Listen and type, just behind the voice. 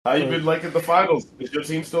How you So been liking the finals? Is your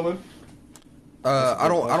team still in? That's a I good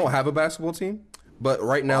don't question. have a basketball team, but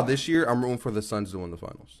right now Why? this year I'm rooting for the Suns to win the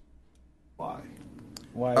finals. Why?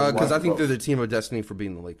 why is Why Because I for think they're both? the team of destiny for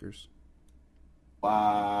beating the Lakers.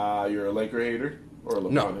 Why you're a Laker hater or a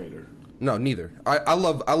No, LeBron hater? no, neither. I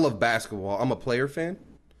love basketball. I'm a player fan,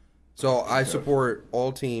 so I Okay. support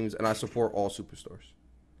all teams and I support all superstars,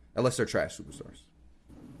 unless they're trash superstars.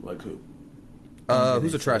 Like who? don't get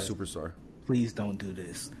Who's a into trash this? superstar? Please don't do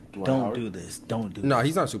this. Dwight Don't Howard? do this. Don't do No, this.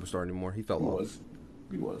 he's not a superstar anymore. He fell He off. was.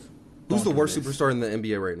 He was. Who's Don't the do worst this. superstar in the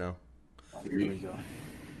NBA right now? Here we go.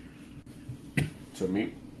 To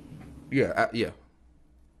me, Yeah, yeah.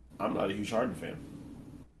 I'm not a huge Harden fan.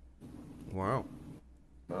 Wow.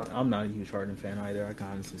 Nah. I'm not a huge Harden fan either. I can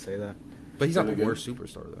honestly say that. But he's not the Then again- worst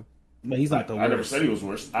superstar though. But he's not the I worst. never said he was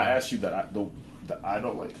worse. I asked you that I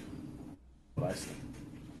don't like. What I say.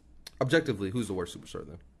 Objectively, who's the worst superstar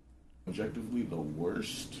then? Objectively, the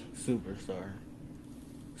worst. Superstar.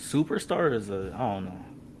 Superstar is a I don't know.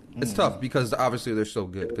 It's tough because obviously they're so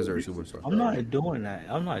good because they're a superstar. I'm not doing that.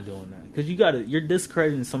 I'm not doing that because you're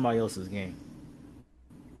discrediting somebody else's game,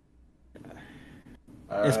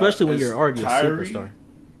 especially when Is you're arguing Kyrie superstar.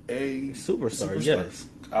 A Superstar, yes.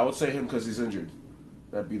 I would say him because he's injured.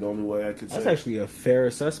 That'd be the only way I could say. That's actually a fair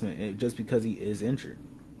assessment, just because he is injured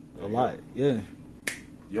a lot. Yeah,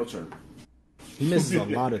 Your turn. he misses a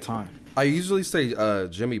lot of time. I usually say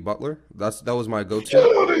Jimmy Butler. That was my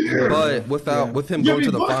go-to. But with him going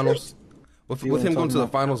to the finals, with what him I'm going to talking the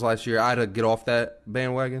about? finals last year, I had to get off that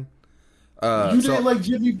bandwagon. You So didn't like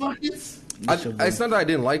Jimmy Buckets? it's not that I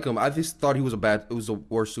didn't like him. I just thought he was a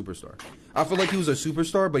worse superstar. I feel like he was a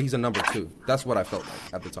superstar, but he's a number two. That's what I felt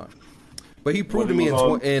like at the time. But he proved to When me he was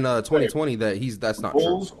on- in 2020 that that's not true.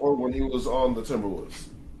 Bulls or when he was on the Timberwolves?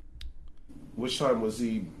 Which time was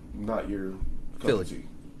he not your cup Philly. of tea?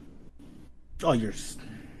 Oh,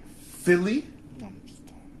 Philly?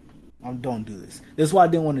 don't do this. This is why I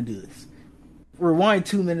didn't want to do this. Rewind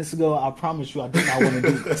 2 minutes ago. I promise you, I did not want to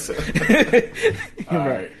do this. All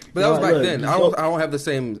right. But that was No, back look, then. you I don't- don't have the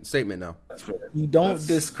same statement now. That's fair. You don't That's-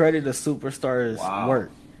 discredit a superstar's Wow.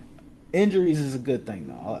 work. Injuries is a good thing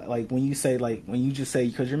though. Like when you just say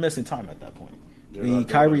because you're missing time at that point. You're I mean, not doing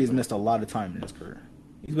Kyrie has anything. missed a lot of time in his career.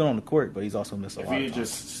 He's been on the court, but he's also missed a If lot he of had time.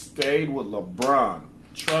 just stayed with LeBron,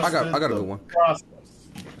 trust I got a good one. process.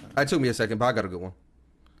 It took me a second, but I got a good one.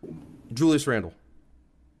 Julius Randle.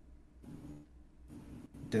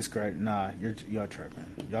 Discredit? Nah, y'all tripping.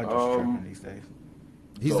 Y'all just tripping these days.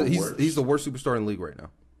 He's the worst superstar in the league right now.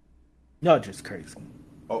 Y'all just crazy.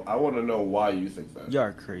 Oh, I want to know why you think that. Y'all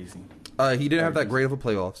are crazy. He didn't have that great of a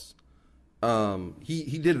playoffs.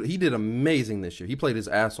 He did amazing this year. He played his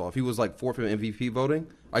ass off. He was like fourth in MVP voting.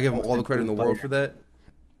 I give him all the credit in the world for that.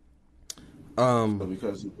 So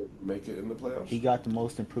because he didn't make it in the playoffs? He got the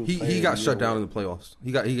most improved. player He of got the shut year down in the playoffs.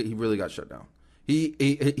 He really got shut down.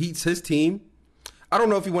 He's his team. I don't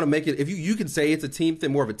know if you want to make it. If you can say it's a team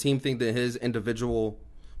thing, more of a team thing than his individual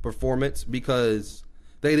performance because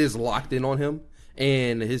they just locked in on him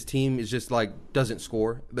and his team is just like doesn't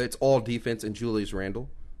score. It's all defense and Julius Randle.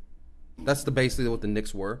 That's basically what the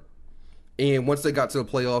Knicks were. And once they got to the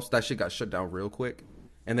playoffs, that shit got shut down real quick,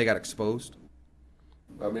 and they got exposed.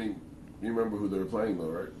 I mean, you remember who they were playing though,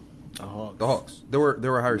 right? The Hawks. The Hawks. They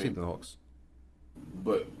were higher seed than the Hawks.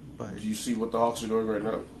 But do you see what the Hawks are doing right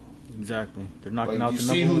now? Exactly. They're knocking Like, out you the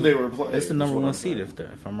see number who one. they were playing. It's the is number what one I'm seed. saying.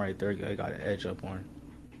 If I'm right there, they got an edge up on.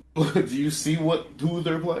 Do you see who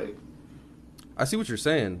they're playing? I see what you're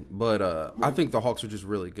saying, but I think the Hawks are just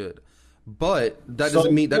really good. But that So,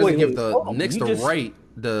 doesn't mean wait, give wait, the hold on. Knicks You the just- right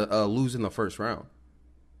to lose in the first round.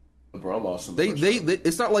 LeBron lost in the They, first they round. they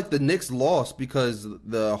it's not like the Knicks lost because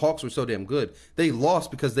the Hawks were so damn good. They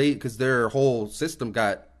lost because their whole system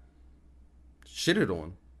got shitted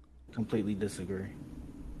on. Completely disagree.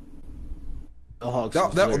 The Hawks.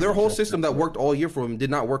 Their whole system that worked all year for them did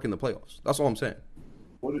not work in the playoffs. That's all I'm saying.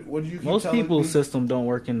 What do you keep Most telling people's me? system don't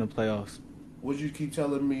work in the playoffs. What you keep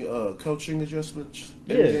telling me? Coaching adjustments.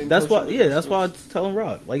 Yeah, In-game that's why. coaching Yeah, that's why I adjustments? was telling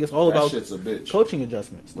Rob. Like it's all That about shit's a bitch. coaching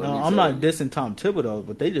adjustments. Let No, me I'm tell not you. dissing Tom Thibodeau,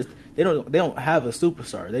 but they don't have a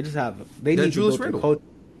superstar. They just have they They're need Julius to build Randle. their coach.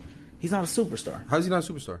 He's not a superstar. How's he not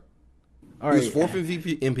a superstar? All He right, was fourth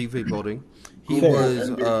MVP voting. He Fair.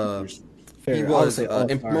 was fair. he I would was say most all-star. I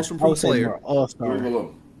would improved say player. more all-star. Google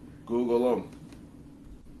them. Google them.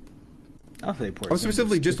 I'll say Porzingis. I'm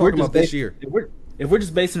specifically just If we're talking about this bas- year. If we're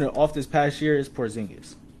just basing it off this past year, it's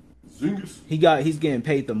Porzingis. Zingas. He's getting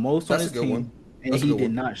paid the most That's on a his good team, one. and That's a he good did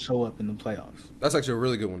one. not show up in the playoffs. That's actually a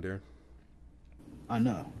really good one, Darren. I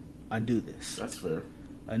know. I do this. That's fair.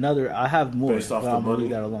 I have more, Based off but the I'm gonna money,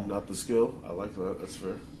 leave that alone. not the skill. I like that. That's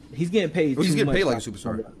fair. He's getting paid. He's too getting much paid like a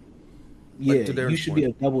superstar. Yeah, to Darren's you should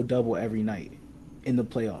point. be a double every night in the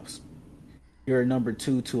playoffs. You're a number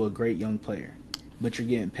 2 to a great young player, but you're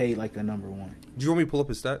getting paid like a number 1. Do you want me to pull up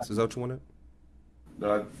his stats? Is that what you wanted?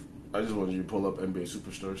 No, I just wanted you to pull up NBA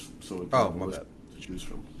superstars so we can Oh, have a my list bad. to choose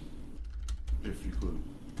from. If you could.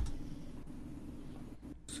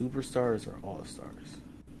 Superstars or all stars?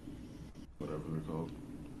 Whatever they're called.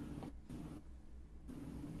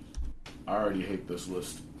 I already hate this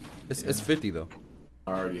list. It's 50 though.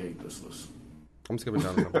 I already hate this list. I'm skipping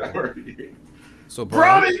down. I already hate it. So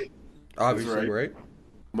Bron, Bronny! obviously, That's right?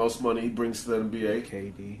 Most money he brings to the NBA.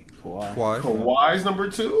 KD, Kawhi. Kawhi's number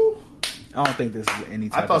 2? I don't think this is any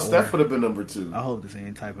type I thought of Steph order. would have been number 2. I hope this ain't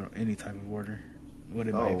any type of order. What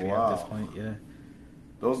it Oh, might be wow. at this point, yeah.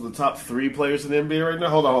 Those are the top 3 players in the NBA right now?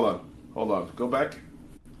 Hold on. Go back.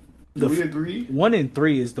 Do we agree? 1 and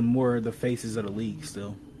 3 is the faces of the league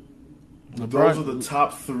still. Those are the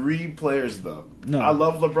top 3 players, though. No. I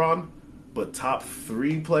love LeBron, but top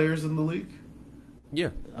 3 players in the league?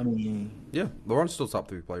 Yeah, I mean, yeah. LeBron's still top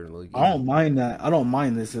 3 player in the league. I don't mind that. I don't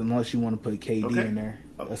mind this unless you want to put KD Okay. in there.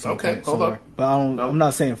 Okay, hold on. But I don't. No. I'm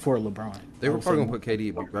not saying for LeBron. They were I'm probably saying- gonna put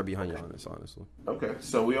KD right behind Giannis, honestly. Okay,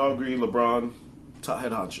 so we all agree LeBron, top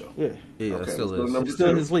head honcho. Yeah, Yeah, Okay, that still let's go to is. number it's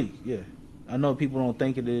still 2. his league. Yeah, I know people don't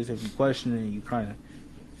think it is. If you question it, you kind of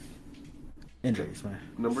injuries, man.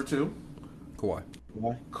 Number 2, Kawhi.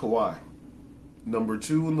 Why? Kawhi. Number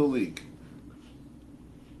 2 in the league.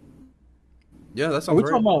 Yeah, that Are sounds we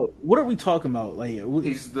right. talking about? What are we talking about? Like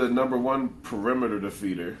He's the number 1 perimeter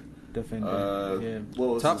defeater. defender. Yeah.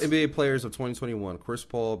 What was Top his- NBA players of 2021. Chris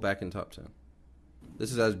Paul back in top 10.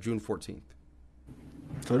 This is as of June 14th.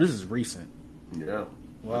 So this is recent. Yeah.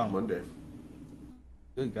 Wow. Like Monday.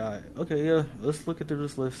 Good guy. Okay, yeah. Let's look at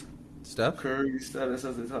this list. Steph. Curry's status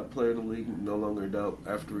as the top player in the league no longer in doubt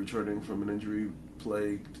after returning from an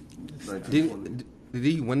injury-plagued 1920. Did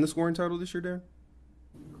he win the scoring title this year, Darren?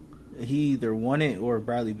 He either won it or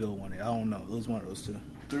Bradley Beal won it. I don't know. It was one of those two.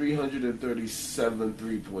 337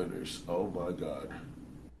 three-pointers. Oh, my God.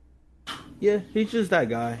 Yeah, he's just that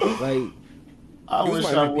guy. Like I He was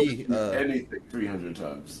wish my I would MVP, anything 300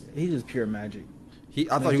 times. he's just pure magic.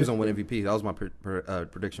 I thought he was gonna win MVP. That was my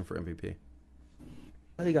prediction for MVP.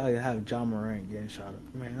 I think I have John Morant getting shot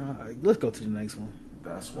up. Man, let's go to the next one.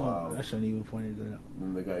 That's Oh, wild. I shouldn't even pointed that out.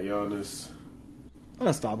 Then they got Giannis,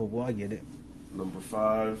 Unstoppable. I get it. number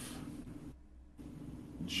 5.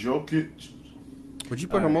 Jokic. Would you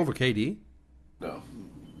put him over KD? No.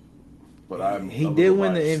 But I'm He a did little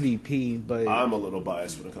win biased. the MVP, but I'm a little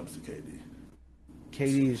biased when it comes to KD.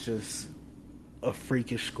 KD is just a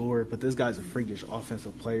freakish scorer. But this guy's a freakish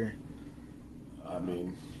offensive player. I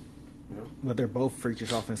mean, But they're both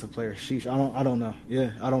freakish offensive players. Sheesh, I don't know.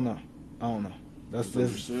 Yeah, I don't know. That's Number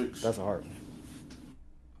this. 6. That's a hard one.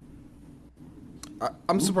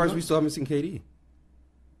 I'm surprised we still haven't seen KD.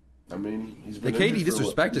 I mean, he's The been KD injured for,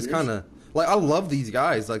 disrespect is 2 years? kind of like I love these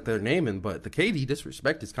guys like they're naming, but the KD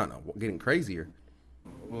disrespect is kind of getting crazier.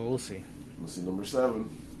 Well, we'll see. Let's see, number 7.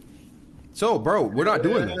 So, bro, we're not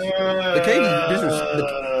doing this. The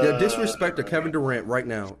KD the disrespect of Kevin Durant right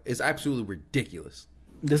now is absolutely ridiculous.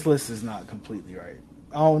 This list is not completely right.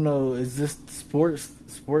 I don't know. Is this sports?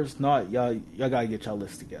 Sports not y'all gotta get y'all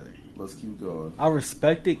list together. Let's keep going. I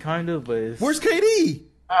respect it kind of, but it's, Where's KD?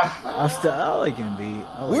 I like Embiid.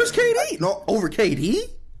 I like Where's KD? No, over KD?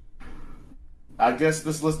 I guess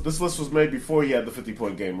this list was made before he had the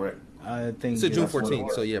 50-point game, right? I think It's June That's what it 14th,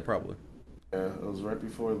 was. so yeah, probably. Yeah, it was right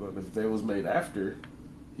before that. If they was made after,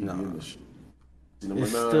 he'd No. be in the shit. See, number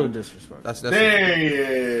it's 9. still disrespectful. That's There he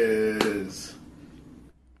is.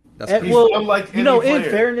 that's He's Well, unlike you know, any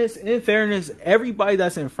in fairness, everybody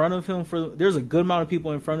that's in front of him there's a good amount of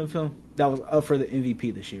people in front of him that was up for the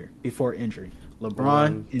MVP this year before injury.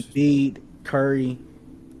 LeBron, Embiid, Curry,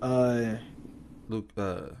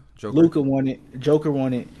 Joker. Luka won it. Joker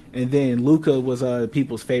won it, and then Luka was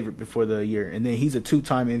people's favorite before the year, and then he's a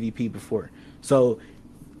 2-time MVP before. So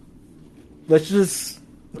let's just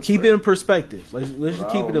keep it in perspective. Let's just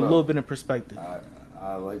keep it a little bit in perspective.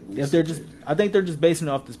 I like. If they're just, I think they're just basing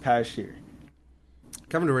it off this past year.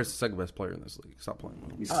 Kevin Durant's the second best player in this league. Stop playing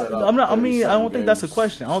with him. He set I'm not. up I mean, I 37 don't think that's a games,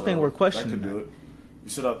 question. I don't think so we're questioning that. Could do that. it. You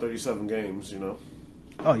set out 37 games, you know.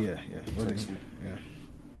 Oh yeah. Take some, Yeah.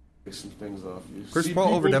 take some things off you. Chris See Paul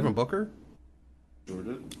over people- Devin Booker?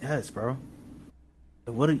 Jordan. Yes, bro.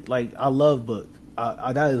 I love Book.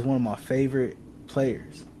 That is one of my favorite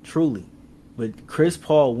players, truly. But Chris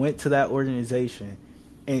Paul went to that organization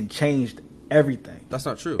and changed everything. That's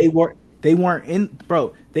not true. They weren't in,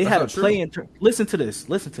 bro. They That's had a not true. play-in. Listen to this.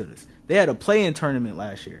 They had a play-in tournament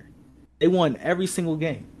last year. They won every single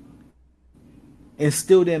game. and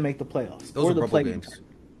still didn't make the playoffs. Those or are the bubble play games.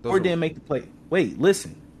 or didn't make the play. Wait,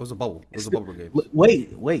 listen. It was a bubble. It was a bubble game.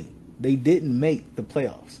 Wait. They didn't make the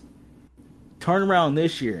playoffs. Turn around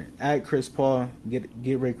this year. Add Chris Paul.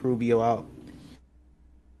 Get Rick Rubio out.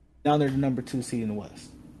 Now they're the number 2 seed in the West.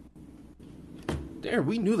 Darren,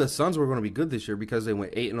 we knew the Suns were going to be good this year because they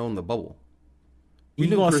went 8-0 in the bubble. You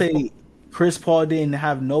going to say Chris Paul didn't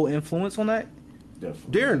have no influence on that?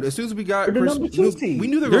 Definitely. Darren, as soon as we got They're the Chris, number 2 seed. we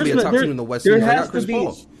knew they were going to be a top team in the West. As soon as they got Chris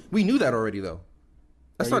Paul. We knew that already, though.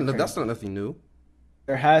 That's not nothing new.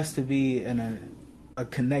 There has to be a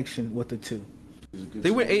connection with the two.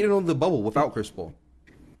 They went 8-0 in the bubble without Chris Paul.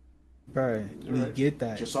 Right, we get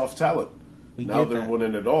that. Just off talent. We Now get they're that.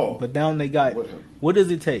 winning it all. But now they got. What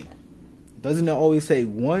does it take? Doesn't it always say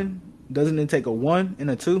 1? Doesn't it take a 1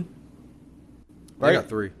 and a 2? Right. I got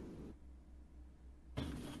 3.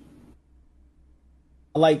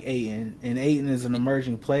 I like Ayton, and Ayton is an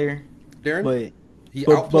emerging player. Darren,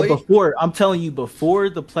 but before, I'm telling you, before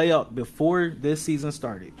this season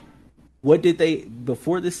started,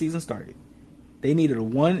 before this season started, they needed a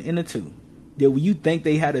 1 and a 2. Did you think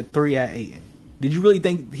they had a 3 at Ayton? Did you really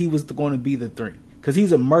think he was going to be the 3? Because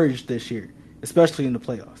he's emerged this year, especially in the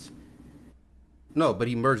playoffs. No, but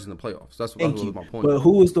he emerged in the playoffs. That's my point. But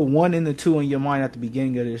who was the 1 and the 2 in your mind at the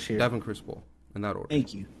beginning of this year? Devin, Chris Paul, in that order.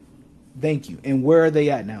 Thank you. And where are they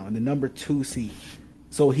at now? In the number 2 seed.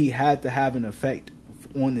 So he had to have an effect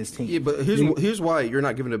on this team. Yeah, but here's why you're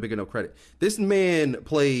not giving a big enough credit. This man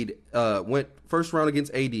went first round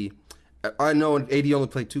against AD. I know AD only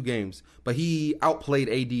played 2 games, but he outplayed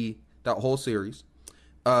AD that whole series.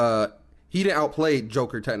 He didn't outplay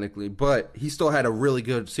Joker technically, but he still had a really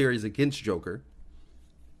good series against Joker.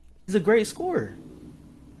 He's a great scorer.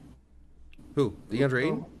 Who? DeAndre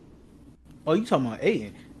Ayton? Oh, you talking about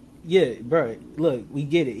Ayton? Yeah, bro. Look, we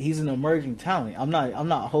get it. He's an emerging talent. I'm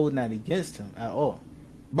not holding that against him at all.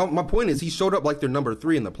 But my point is, he showed up like their number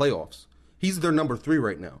 3 in the playoffs. He's their number 3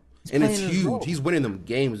 right now, and it's huge. He's winning them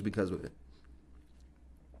games because of it.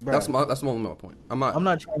 Bro, that's my point. I'm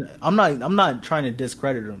not trying to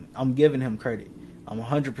discredit him. I'm giving him credit. I'm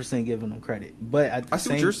 100% giving him credit. But at the I see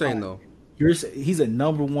same what you're time, saying though. He's a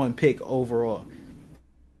number 1 pick overall.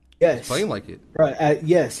 Yes, he's playing like it. Right.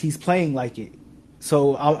 Yes, he's playing like it.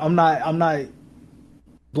 So I'm not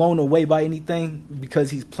blown away by anything because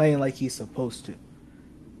he's playing like he's supposed to.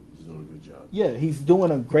 He's doing a good job. Yeah, he's doing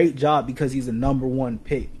a great job because he's a number 1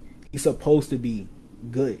 pick. He's supposed to be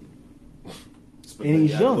good. And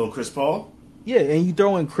he's young. Little Chris Paul? Yeah, and you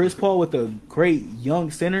throw in Chris Paul with a great young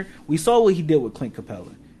center. We saw what he did with Clint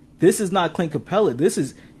Capella. This is not Clint Capella.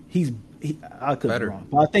 I could be wrong.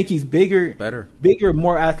 But I think he's bigger,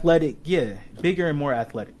 more athletic. Yeah, bigger and more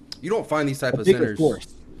athletic. You don't find these type of centers.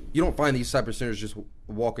 You don't find these type of centers just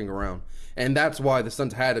walking around, and that's why the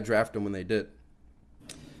Suns had to draft him when they did,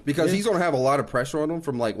 because he's going to have a lot of pressure on him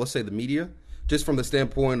from, like, let's say the media, just from the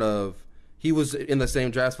standpoint of he was in the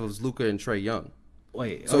same draft as Luka and Trae Young.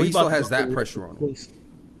 Wait, so he still has that pressure on him.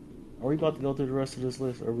 Are we about to go through the rest of this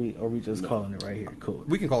list, or are we just calling it right here? Cool.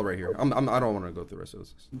 We can call it right here. I don't want to go through the rest of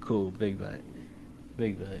this. Cool, big bet.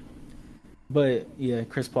 But yeah,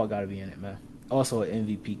 Chris Paul got to be in it, man. Also an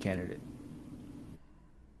MVP candidate.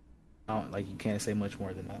 You can't say much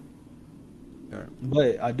more than that. All right.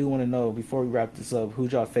 But I do want to know, before we wrap this up,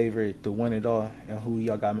 who's y'all favorite to win it all, and who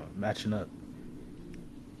y'all got matching up?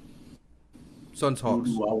 Suns Hawks.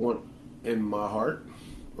 Who do I want in my heart,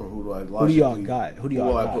 or who do I? Who do y'all got? Who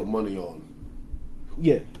do I put money on?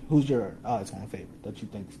 Yeah, who's your odds-on favorite that you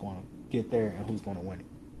think is going to get there, and who's going to win it?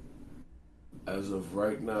 As of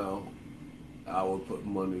right now, I would put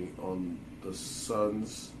money on the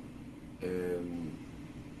Suns and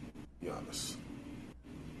Giannis.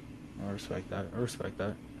 I respect that.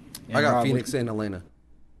 And I got Phoenix and Atlanta.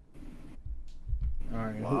 All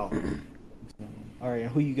right. Wow. All right.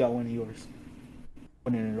 Who you got winning yours?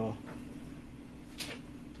 Winning it all?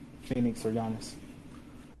 Phoenix or Giannis?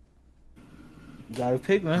 You gotta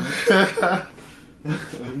pick, man.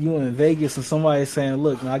 You in Vegas and somebody's saying,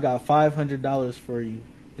 "Look, man, I got $500 for you.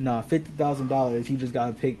 $50,000. You just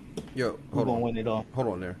gotta pick. Yo, who's gonna win it all?" Hold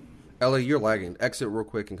on there, LA. You're lagging. Exit real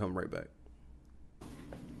quick and come right back.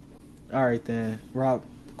 All right then, Rob.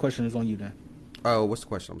 The question is on you then. Oh, what's the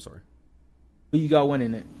question? I'm sorry. Who you got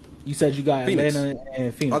winning it? You said you got Phoenix. Atlanta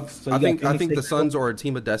and Phoenix. I think the Suns are a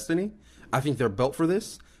team of destiny. I think they're built for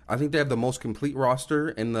this. I think they have the most complete roster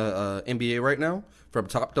in the NBA right now, from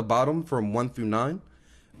top to bottom, from 1 through 9.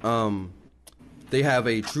 They have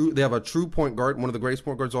a true point guard, one of the greatest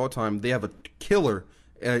point guards of all time. They have a killer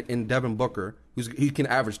in Devin Booker, could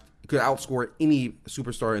outscore any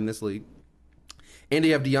superstar in this league. And they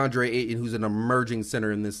have DeAndre Ayton, who's an emerging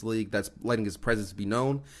center in this league that's letting his presence be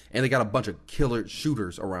known. And they got a bunch of killer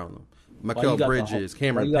shooters around them. Mikal Bridges,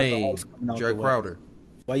 Cameron Payne, Jared Crowder.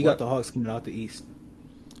 Why you got the Hawks coming out the East?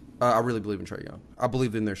 I really believe in Trae Young. I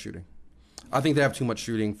believe in their shooting. I think they have too much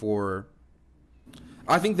shooting for...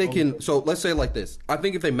 I think they can... So let's say it like this. I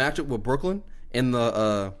think if they match up with Brooklyn in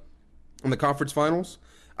the conference finals,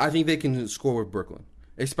 I think they can score with Brooklyn.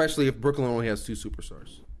 Especially if Brooklyn only has 2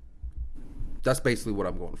 superstars. That's basically what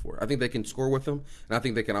I'm going for. I think they can score with them, and I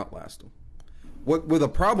think they can outlast them. Where the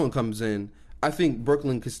problem comes in, I think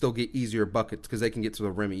Brooklyn could still get easier buckets because they can get to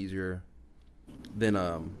the rim easier than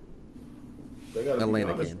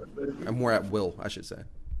Atlanta can. And more at will, I should say.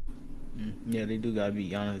 Yeah, they do gotta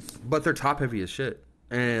be honest. But they're top heavy as shit,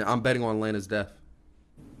 and I'm betting on Atlanta's death.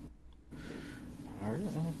 All right.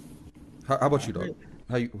 How about you, dog?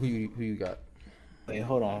 Who you got? Wait,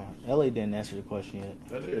 hold on. LA didn't answer the question yet.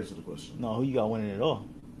 That did answer the question. No, who you got winning it all?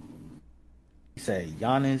 You say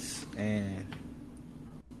Giannis and...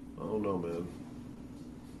 I don't know, man.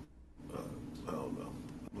 I don't know.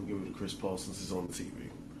 I'm going to give it to Chris Paul since he's on the TV.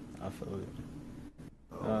 I feel it.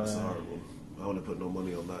 That's a hard one. I wouldn't put no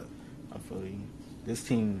money on that. I feel you. This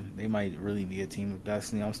team, they might really be a team of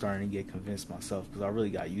destiny. I'm starting to get convinced myself because I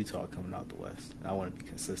really got Utah coming out the West. And I want to be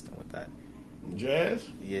consistent with that. Jazz?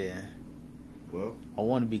 Yeah. Well, I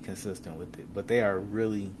want to be consistent with it. But they are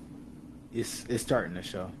really, it's starting to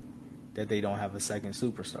show that they don't have a second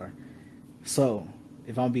superstar. So,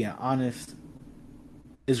 if I'm being honest,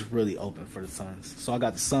 it's really open for the Suns. So I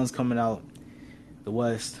got the Suns coming out the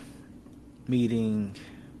West, meeting...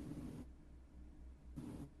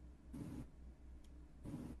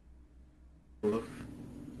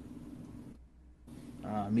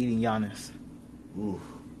 meeting Giannis. oof.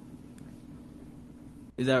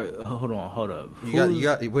 Is that? Hold up. You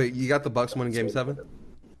got the Bucks winning Game 7?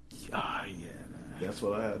 Ah, yeah. That's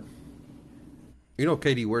what I had. You know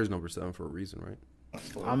KD wears number 7 for a reason, right?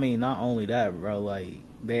 I mean, not only that, bro. Like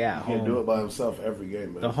they at He home. can't do it by himself every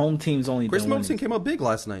game, man. The home team's only. Chris doing Middleton came up big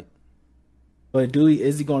last night. But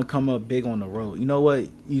is he going to come up big on the road? You know what?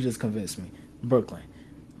 You just convinced me.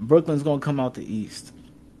 Brooklyn's going to come out the East.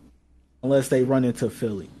 Unless they run into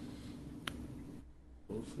Philly.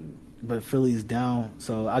 We'll see. But Philly's down.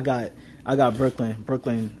 So I got Brooklyn,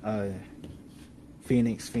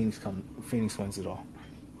 Phoenix wins it all.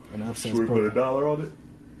 And upsets Should we put Brooklyn. $1 on it?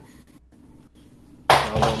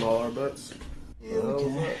 $1 on all our bets? Yeah,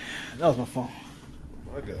 okay. That was my phone.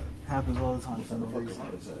 My God. Happens all the time. What the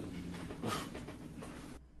fuck is that?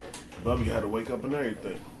 Bubby had to wake up and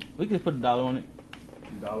everything. We could put $1 on it.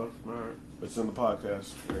 $1? All right. It's in the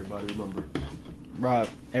podcast. Everybody remember. Rob,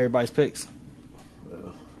 everybody's picks.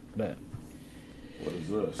 Bet. What is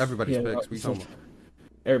this? Everybody's Yeah, picks. We talking about?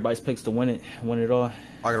 Everybody's picks to win it all. I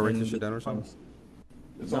gotta write this shit down or something.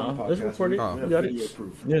 It's on the podcast. Let's record it. Oh. We have We got video it.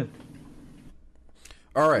 proof. Yeah.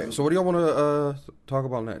 All right. So what do y'all want to talk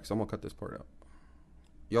about next? I'm gonna cut this part out.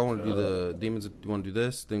 Y'all want to do the demons? You want to do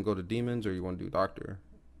this, then go to demons, or you want to do doctor?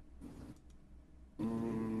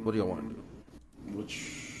 What do y'all want to do?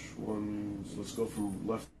 Which ones? Let's go from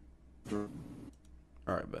left. All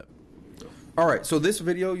right, bet. All right, so this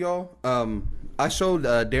video, y'all, I showed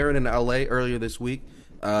Darren in LA earlier this week,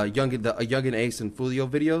 Young and Ace and Fulio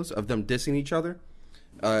videos of them dissing each other.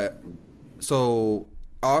 So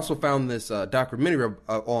I also found this documentary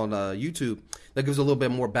on YouTube that gives a little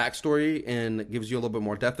bit more backstory and gives you a little bit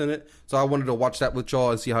more depth in it. So I wanted to watch that with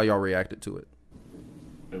y'all and see how y'all reacted to it.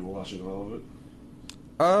 And watching all of it.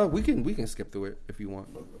 We can skip through it if you want.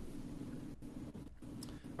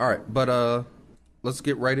 All right, but let's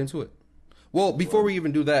get right into it. Well, before we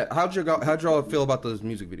even do that, how'd y'all feel about those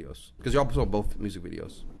music videos? Because y'all saw both music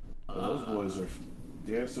videos. Those boys are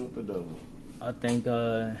dancing with the devil. I think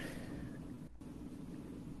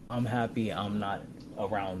I'm happy I'm not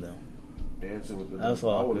around them. Dancing with the That's devil.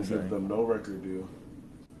 all I I wouldn't can give say. them no record deal.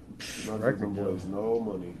 Not give them boys no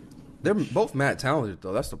money. They're both mad talented,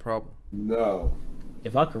 though. That's the problem. No.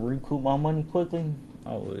 If I could recoup my money quickly,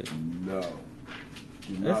 I would. No.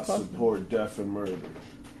 Do not That's possible. support death and murder.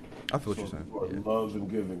 I feel what you're saying. Support Yeah. love and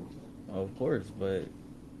giving. Of course, but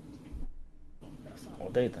that's not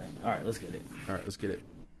what they think. All right, let's get it. All right, let's get it.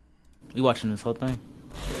 You watching this whole thing?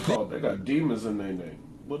 They got demons in their name.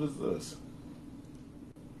 What is this?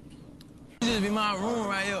 This just be my room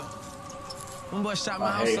right here. My boy shot my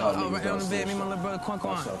I house hate up how right niggas here on the don't bed. Me and my say little brother Quan.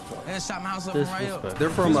 self-talk. They shot my house up from right here. Disrespect. They're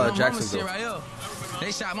from This is my mama Jacksonville. shit right here.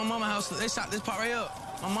 They shot my mama house. They shot this part right here.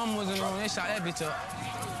 My mama was in the room. They shot that bitch up.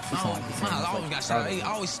 My house always got shot. They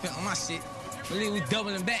always spent on my shit. We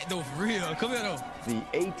doubling back though, for real. Come here though. The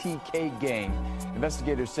ATK gang.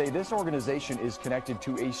 Investigators say this organization is connected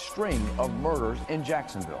to a string of murders in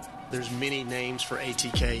Jacksonville. There's many names for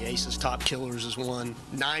ATK. Ace's Top Killers is one.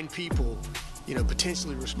 9 people,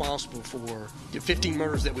 potentially responsible for 15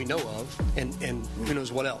 murders that we know of, and who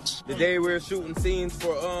knows what else. The day we were shooting scenes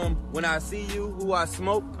for When I See You, Who I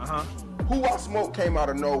Smoke. Who I Smoke came out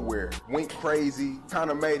of nowhere, went crazy,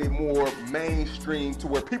 kind of made it more mainstream to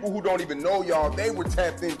where people who don't even know y'all, they were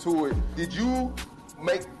tapped into it. Did you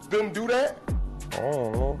make them do that? I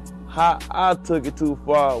don't know. How I took it too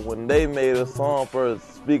far when they made a song for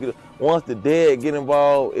speaking. Once the dead get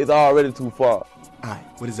involved, it's already too far. Hi,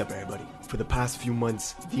 what is up, everybody? For the past few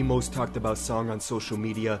months, the most talked about song on social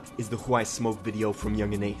media is the Who I Smoke video from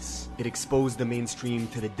Young and Ace. It exposed the mainstream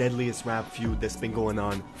to the deadliest rap feud that's been going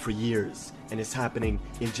on for years, and it's happening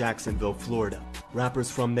in Jacksonville, Florida. Rappers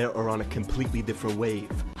from there are on a completely different wave,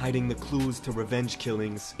 hiding the clues to revenge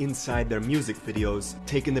killings inside their music videos,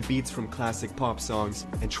 taking the beats from classic pop songs,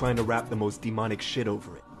 and trying to rap the most demonic shit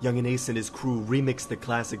over it. Young and Ace and his crew remixed the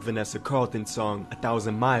classic Vanessa Carlton song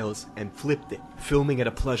 1,000 Miles and flipped it, filming at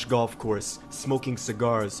a plush golf course, smoking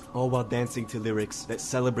cigars, all while dancing to lyrics that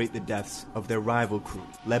celebrate the deaths of their rival crew,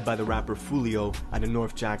 led by the rapper Fulio out of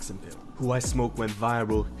North Jacksonville. Who I Smoke went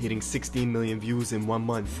viral, hitting 16 million views in 1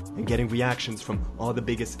 month, and getting reactions from all the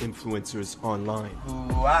biggest influencers online.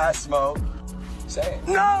 Who I Smoke. Say it.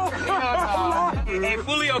 No! Hey,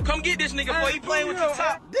 Fulio, come get this nigga before he playing with your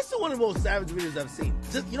top. This is one of the most savage videos I've seen.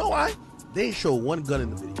 Just, you know why? They ain't show one gun in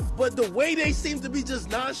the video. But the way they seem to be just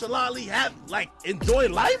nonchalantly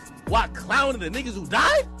enjoying life while clowning the niggas who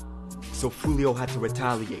died? So Fulio had to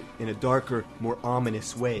retaliate in a darker, more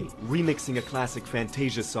ominous way, remixing a classic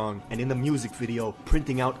Fantasia song, and in the music video,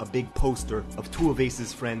 printing out a big poster of 2 of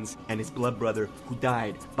Ace's friends and his blood brother who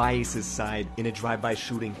died by Ace's side in a drive-by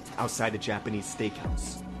shooting outside a Japanese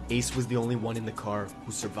steakhouse. Ace was the only one in the car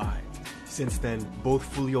who survived. Since then, both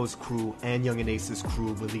Fulio's crew and Young and Ace's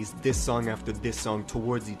crew released this song after this song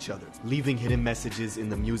towards each other, leaving hidden messages in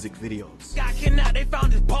the music videos. Got kidnapped, they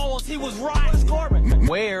found his bones, he was right. Corbin.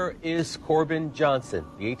 Where is Corbin Johnson?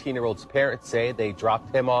 The 18-year-old's parents say they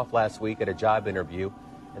dropped him off last week at a job interview,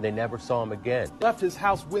 and they never saw him again. Left his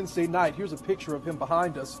house Wednesday night. Here's a picture of him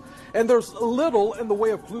behind us. And there's little in the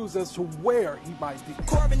way of clues as to where he might be.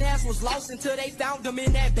 Corbin ass was lost until they found him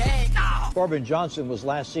in that bag. Oh. Corbin Johnson was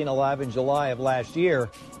last seen alive in July of last year.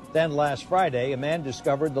 Then last Friday, a man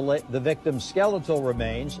discovered the victim's skeletal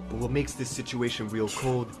remains. But what makes this situation real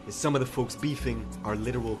cold is some of the folks beefing are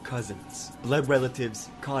literal cousins. Blood relatives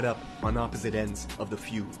caught up on opposite ends of the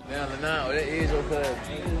feud. Now, that is your cousin.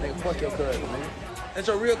 Nigga, fuck your cousin, man. That's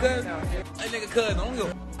your real cousin? That nigga cousin. I don't give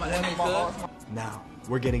a fuck that nigga cousin. Now,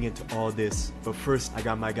 we're getting into all this, but first I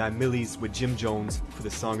got my guy Millies with Jim Jones for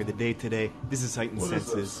the song of the day today. This is Heightened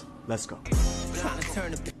Senses. Let's go.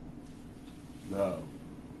 No.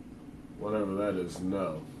 Whatever that is,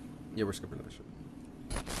 no. Yeah, we're skipping that shit.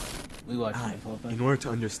 We watch In order to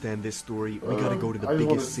understand this story, we gotta go to the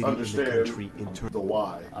biggest city in the country in terms the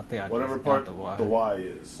why. I think I whatever just part got the why. The why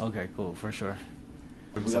is. Okay, cool, for sure.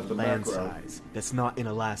 of land size that's not in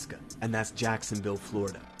Alaska, and that's Jacksonville,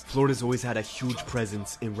 Florida. Florida's always had a huge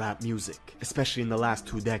presence in rap music, especially in the last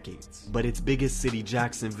 2 decades. But its biggest city,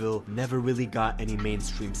 Jacksonville, never really got any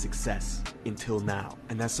mainstream success until now.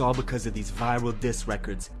 And that's all because of these viral diss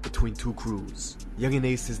records between 2 crews. Young and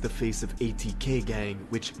Ace is the face of ATK gang,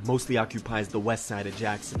 which mostly occupies the west side of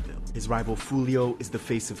Jacksonville. His rival Fulio is the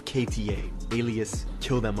face of KTA, alias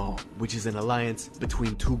Kill Them All, which is an alliance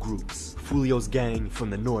between 2 groups. Fulio's gang from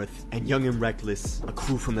the north, and Young and Reckless, a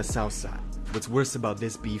crew from the south side. What's worse about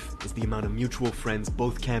this beef is the amount of mutual friends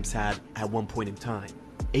both camps had at one point in time.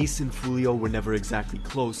 Ace and Fulio were never exactly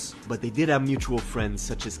close, but they did have mutual friends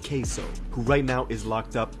such as Queso, who right now is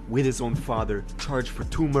locked up with his own father, charged for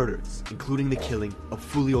 2 murders, including the killing of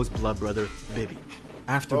Fulio's blood brother, Bibby.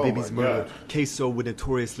 After Bibby's murder, Queso would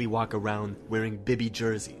notoriously walk around wearing Bibby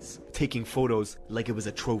jerseys, taking photos like it was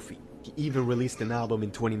a trophy. He even released an album in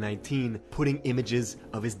 2019, putting images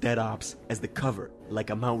of his dead ops as the cover, like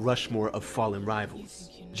a Mount Rushmore of fallen rivals.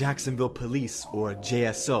 Jacksonville police, or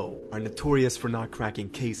JSO, are notorious for not cracking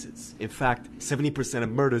cases. In fact, 70% of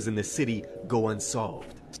murders in the city go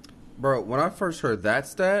unsolved. Bro, when I first heard that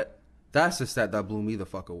stat, that's the stat that blew me the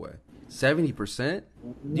fuck away. 70%?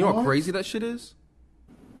 You know how crazy that shit is?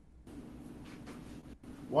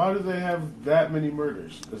 Why do they have that many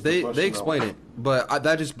murders? They explain it, but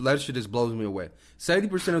that shit just blows me away.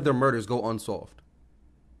 70% of their murders go unsolved.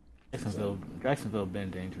 Jacksonville been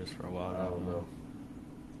dangerous for a while. I don't know.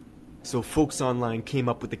 So folks online came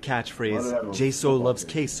up with the catchphrase, J-So loves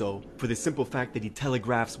Queso, for the simple fact that he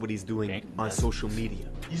telegraphs what he's doing on social media.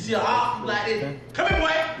 You see how like this? Come here,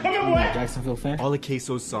 boy! Come here, boy! Jacksonville fan? All of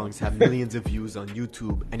Queso's songs have millions of views on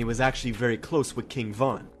YouTube, and he was actually very close with King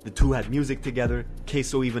Von. The two had music together.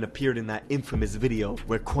 Queso even appeared in that infamous video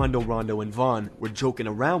where Quando Rondo and Von were joking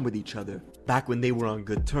around with each other back when they were on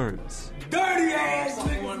good terms. Dirty ass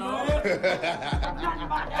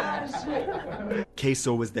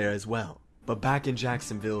Queso was there as well. But back in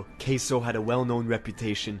Jacksonville, Queso had a well-known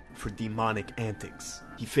reputation for demonic antics.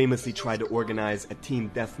 He famously tried to organize a team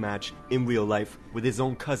deathmatch in real life with his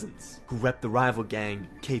own cousins, who repped the rival gang,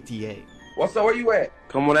 KTA. What's up, where you at?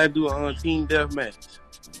 Come on, I do a team deathmatch.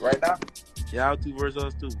 Right now? Y'all 2 versus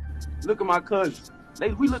us 2. Look at my cousins.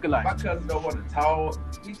 We looking like. My cousin don't want to talk.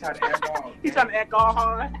 He trying to act all. He trying to act all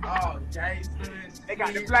hard. Oh, Jason. They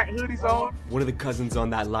got the black hoodies on. One of the cousins on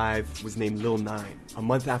that live was named Lil Nine. A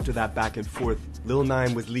month after that back and forth, Lil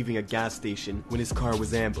Nine was leaving a gas station when his car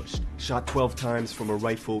was ambushed, shot 12 times from a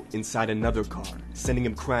rifle inside another car, sending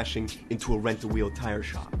him crashing into a rent-a-wheel tire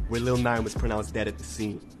shop, where Lil Nine was pronounced dead at the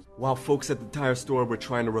scene. While folks at the tire store were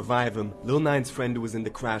trying to revive him, Lil Nine's friend who was in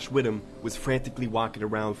the crash with him was frantically walking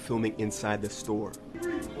around filming inside the store.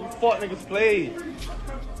 Fuck niggas played.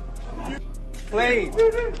 Played.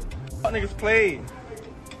 Fuck niggas played.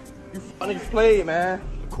 You fuck niggas played, man.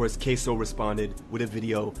 Of course, Queso responded with a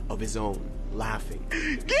video of his own, laughing.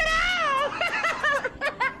 Get out!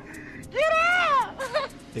 Get out!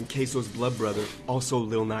 Then Queso's blood brother, also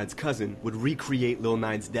Lil Nine's cousin, would recreate Lil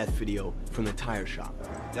Nine's death video from the tire shop.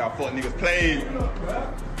 Y'all fuck niggas played.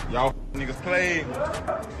 Y'all niggas played.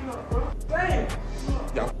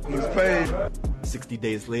 Y'all niggas played. 60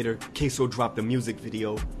 days later, Queso dropped a music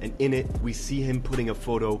video, and in it, we see him putting a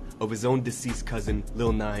photo of his own deceased cousin,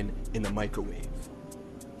 Lil Nine, in the microwave.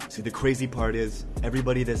 See, the crazy part is,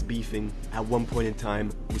 everybody that's beefing, at one point in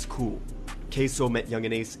time, was cool. Queso met Young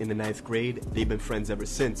and Ace in the 9th grade, they've been friends ever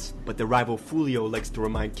since, but the rival Fulio likes to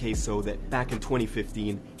remind Queso that back in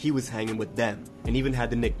 2015, he was hanging with them, and even had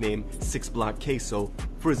the nickname 6 Block Queso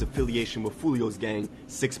for his affiliation with Fulio's gang,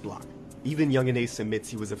 6 Block. Even Young and Ace admits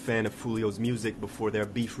he was a fan of Fulio's music before their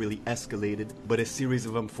beef really escalated, but a series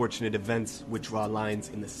of unfortunate events would draw lines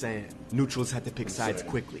in the sand. Neutrals had to pick sides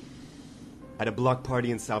quickly. At a block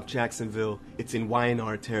party in South Jacksonville, it's in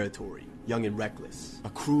YNR territory, Young and Reckless. A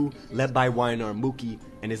crew led by YNR Mookie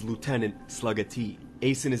and his lieutenant, Slugga T.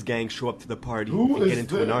 Ace and his gang show up to the party and get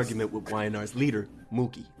into an argument with YNR's leader,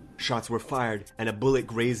 Mookie. Shots were fired and a bullet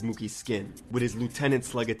grazed Mookie's skin, with his lieutenant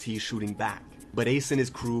Slugga T shooting back. But Ace and his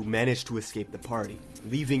crew managed to escape the party,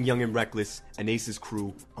 leaving Young and Reckless and Ace's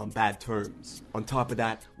crew on bad terms. On top of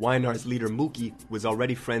that, YNR's leader Mookie was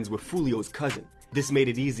already friends with Fulio's cousin. This made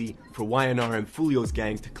it easy for YNR and Fulio's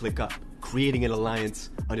gang to click up, creating an alliance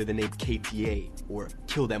under the name KTA, or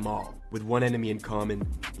Kill Them All, with one enemy in common,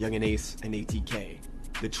 Young and Ace and ATK.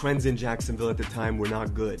 The trends in Jacksonville at the time were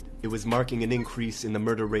not good. It was marking an increase in the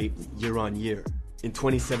murder rate year on year. In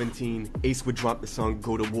 2017, Ace would drop the song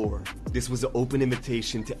Go to War. This was an open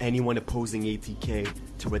invitation to anyone opposing ATK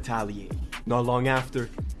to retaliate. Not long after,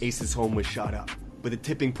 Ace's home was shot up, but the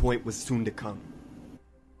tipping point was soon to come.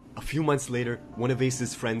 A few months later, one of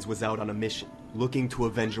Ace's friends was out on a mission, looking to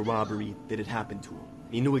avenge a robbery that had happened to him.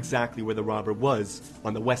 He knew exactly where the robber was,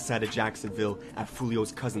 on the west side of Jacksonville at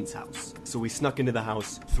Fulio's cousin's house. So he snuck into the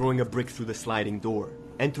house, throwing a brick through the sliding door,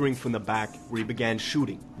 entering from the back where he began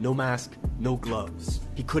shooting. No mask, no gloves.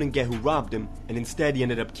 He couldn't get who robbed him, and instead he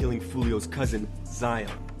ended up killing Fulio's cousin,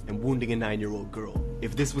 Zion, and wounding a 9-year-old girl.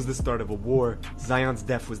 If this was the start of a war, Zion's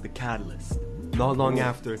death was the catalyst. Not long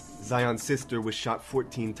after, Zion's sister was shot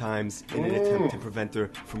 14 times in an attempt to prevent her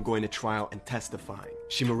from going to trial and testifying.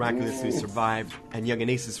 She miraculously survived, and Young and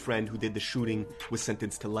Ace's friend who did the shooting was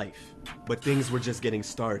sentenced to life. But things were just getting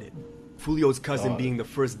started. Fulio's cousin being the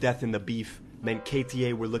first death in the beef meant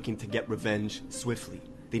KTA were looking to get revenge swiftly.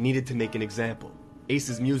 They needed to make an example.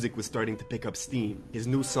 Ace's music was starting to pick up steam. His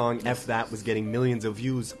new song, F That, was getting millions of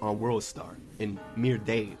views on WorldStar in mere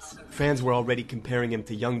days. Fans were already comparing him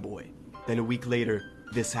to Youngboy. Then a week later,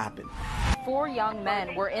 this happened. 4 young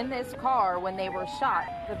men were in this car when they were shot.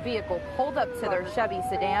 The vehicle pulled up to their Chevy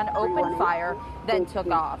sedan, opened fire, then took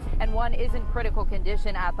off. And one is in critical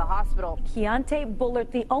condition at the hospital. Keontae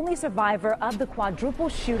Bullard, the only survivor of the quadruple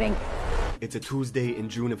shooting. It's a Tuesday in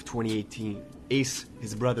June of 2018. Ace,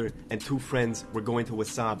 his brother, and 2 friends were going to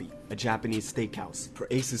Wasabi, a Japanese steakhouse, for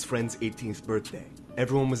Ace's friend's 18th birthday.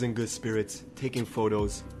 Everyone was in good spirits, taking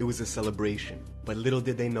photos. It was a celebration. But little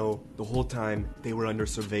did they know, the whole time they were under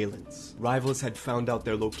surveillance. Rivals had found out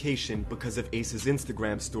their location because of Ace's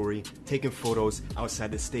Instagram story, taking photos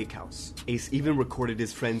outside the steakhouse. Ace even recorded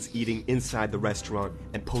his friends eating inside the restaurant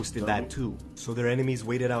and posted that too. So their enemies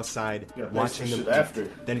waited outside, watching them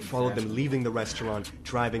eat, then followed them leaving the restaurant,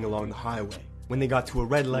 driving along the highway. When they got to a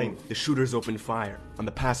red light, the shooters opened fire on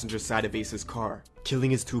the passenger side of Ace's car, killing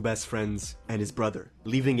his two best friends and his brother,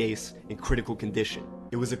 leaving Ace in critical condition.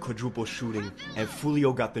 It was a quadruple shooting, and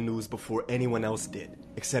Fulio got the news before anyone else did,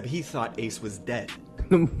 except he thought Ace was dead.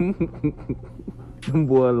 Them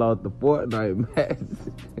boy lost the Fortnite match.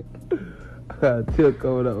 Still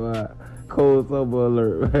coming up, man. Cold summer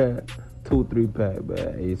alert, man. 2-3 pack,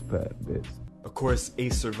 man. Ace pack, bitch. Of course,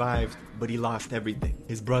 Ace survived, but he lost everything.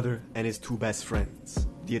 His brother and his two best friends.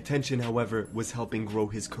 The attention, however, was helping grow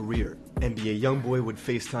his career. NBA YoungBoy would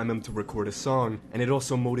FaceTime him to record a song, and it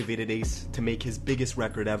also motivated Ace to make his biggest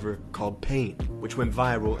record ever called Pain, which went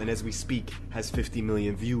viral and as we speak has 50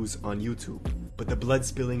 million views on YouTube. But the blood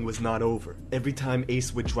spilling was not over. Every time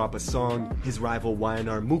Ace would drop a song, his rival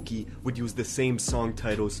YNR Mookie would use the same song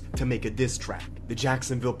titles to make a diss track. The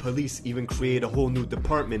Jacksonville police even created a whole new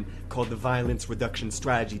department called the Violence Reduction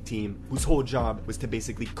Strategy Team, whose whole job was to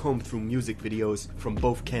basically comb through music videos from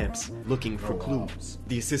both camps looking for clues.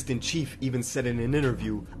 The assistant chief even said in an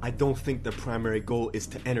interview, "I don't think their primary goal is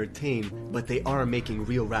to entertain, but they are making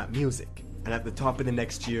real rap music." And at the top of the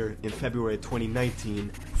next year, in February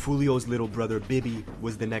 2019, Fulio's little brother Bibby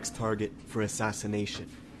was the next target for assassination.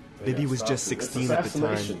 Bibby was just 16 at the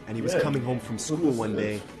time, and he was coming home from school one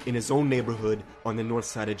day in his own neighborhood on the north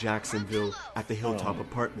side of Jacksonville at the Hilltop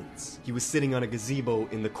Apartments. He was sitting on a gazebo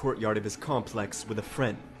in the courtyard of his complex with a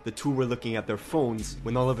friend. The two were looking at their phones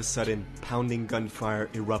when all of a sudden, pounding gunfire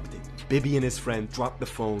erupted. Bibby and his friend dropped the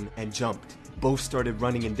phone and jumped. Both started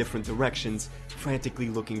running in different directions, frantically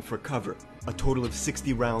looking for cover. A total of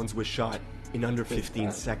 60 rounds was shot in under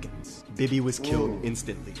 15 seconds. Bibby was killed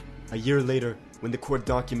instantly. A year later, when the court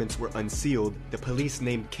documents were unsealed, the police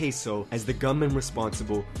named Queso as the gunman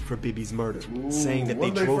responsible for Bibby's murder, saying that they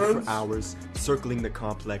drove for hours, circling the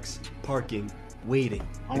complex, parking, waiting,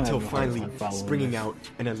 until finally springing out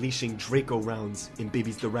and unleashing Draco rounds in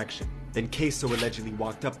Bibby's direction. Then Queso allegedly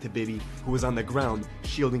walked up to Bibby, who was on the ground,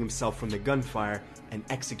 shielding himself from the gunfire, and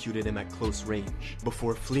executed him at close range,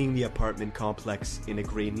 before fleeing the apartment complex in a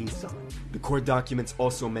gray Nissan. The court documents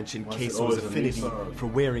also mentioned Queso's affinity for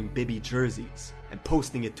wearing Bibby jerseys, and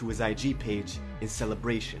posting it to his IG page in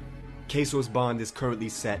celebration. Queso's bond is currently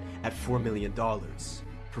set at $4 million.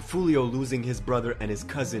 For Fulio, losing his brother and his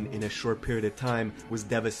cousin in a short period of time was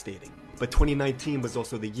devastating. But 2019 was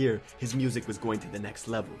also the year his music was going to the next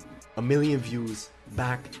level. 1 million views,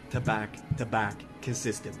 back to back to back,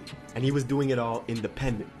 consistently. And he was doing it all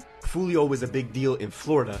independent. Fulio was a big deal in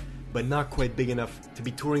Florida, but not quite big enough to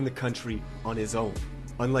be touring the country on his own.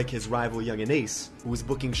 Unlike his rival Young and Ace, who was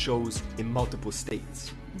booking shows in multiple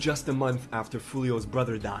states. Just a month after Fulio's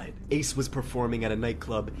brother died, Ace was performing at a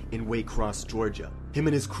nightclub in Waycross, Georgia. Him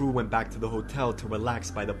and his crew went back to the hotel to relax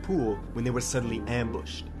by the pool when they were suddenly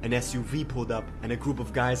ambushed. An SUV pulled up and a group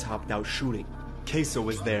of guys hopped out shooting. Queso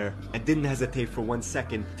was there and didn't hesitate for 1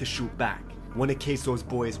 second to shoot back. One of Queso's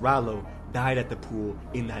boys, Rallo, died at the pool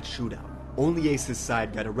in that shootout. Only Ace's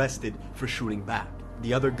side got arrested for shooting back.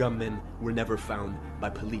 The other gunmen were never found by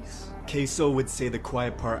police. Queso would say the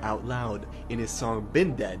quiet part out loud in his song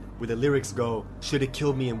Been Dead, where the lyrics go, "Shoulda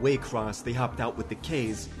killed me in Waycross, they hopped out with the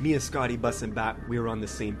K's. Me and Scotty bustin' back, we were on the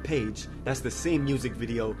same page." That's the same music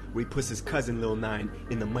video where he puts his cousin Lil 9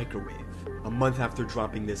 in the microwave. A month after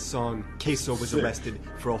dropping this song, Queso was arrested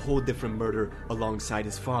for a whole different murder alongside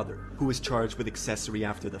his father, who was charged with accessory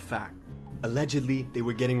after the fact. Allegedly, they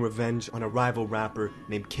were getting revenge on a rival rapper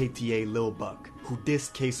named KTA Lil Buck, who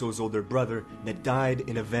dissed Queso's older brother that died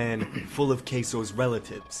in a van full of Queso's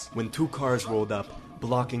relatives when 2 cars rolled up,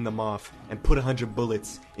 blocking them off, and put 100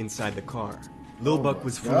 bullets inside the car. Lil Buck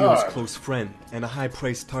was Fulio's close friend and a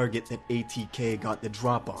high-priced target that ATK got the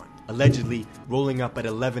drop on, allegedly rolling up at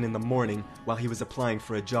 11 in the morning while he was applying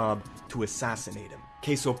for a job to assassinate him.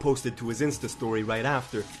 Queso posted to his Insta story right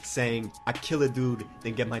after, saying, "I kill a dude,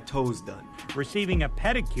 then get my toes done." Receiving a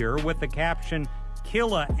pedicure with the caption,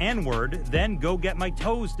 "Kill a N-word, then go get my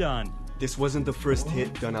toes done." This wasn't the first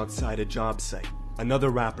hit done outside a job site. Another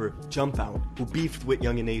rapper, Jump Out, who beefed with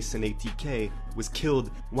Young and Ace and ATK, was killed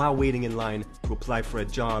while waiting in line to apply for a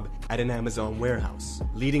job at an Amazon warehouse,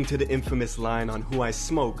 leading to the infamous line on Who I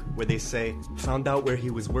Smoke, where they say, "Found out where he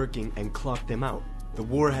was working and clocked him out." The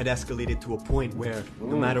war had escalated to a point where,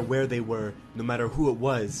 no matter where they were, no matter who it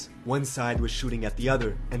was, one side was shooting at the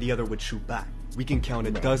other, and the other would shoot back. We can count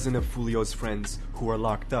a dozen of Fulio's friends who are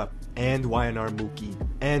locked up, and YNR Mookie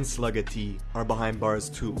and Slugga T are behind bars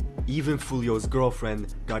too. Even Fulio's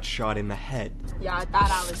girlfriend got shot in the head. Y'all thought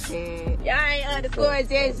I was dead. Y'all ain't underscored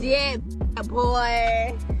this yet,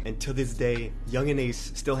 boy. And to this day, Youngin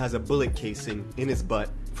Ace still has a bullet casing in his butt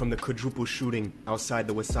from the quadruple shooting outside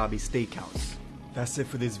the Wasabi Steakhouse. That's it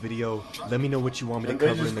for this video. Let me know what you want me to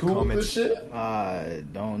cover in the comments. I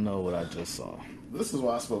don't know what I just saw. This is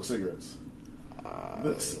why I smoke cigarettes.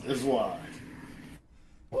 This is why.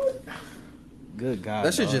 What? Good God.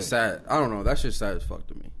 That shit's just sad. I don't know. That shit's sad as fuck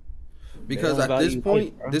to me. Because at this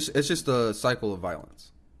point, it's just a cycle of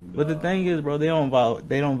violence. But the thing is, bro, they don't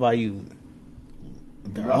value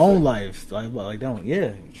their own life. Like don't.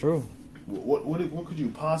 Yeah, true. What could you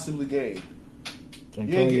possibly gain?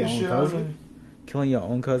 Killing your own cousin? Killing your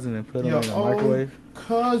own cousin and put him in a microwave?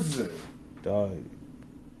 Cousin. Dog.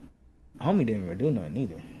 Homie didn't even do nothing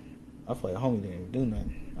either. I feel like homie didn't even do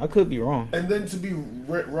nothing. I could be wrong. And then to be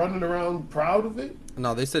running around proud of it?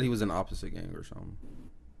 No, they said he was in the opposite gang or something.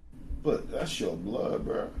 But that's your blood,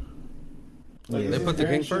 bro. Like, they put the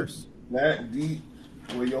gang first. That deep,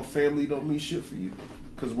 where your family don't mean shit for you.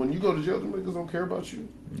 Because when you go to jail, them niggas don't care about you.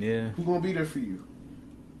 Yeah. Who gonna be there for you?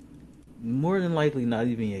 More than likely not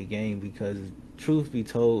even your gang, because truth be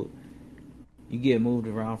told, you get moved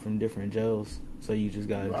around from different jails, so you just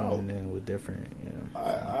gotta join in with different, you know.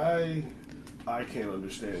 I can't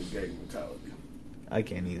understand gang mentality. I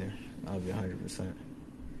can't either. I'll be 100%.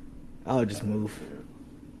 I'll just move.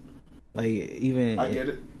 Like, I get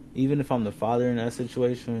it. Even if I'm the father in that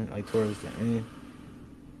situation, like towards the end,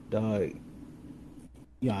 dog,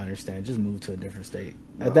 y'all understand, just move to a different state.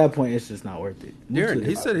 No. At that point, it's just not worth it. Darren,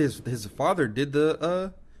 he said his father did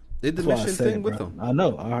the mission thing with him. I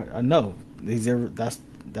know.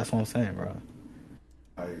 That's what I'm saying, bro.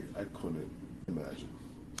 I couldn't imagine.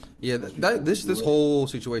 Yeah, this whole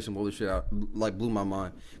situation blew the shit out, like blew my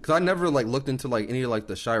mind, because I never like looked into like any of like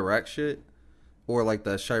the Chirac shit, or like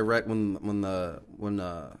the Chirac when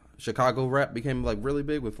Chicago rap became like really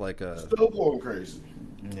big with like still going crazy.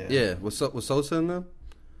 Yeah, with Sosa in them.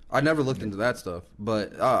 I never looked into that stuff,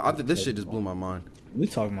 but I think this shit just blew my mind. We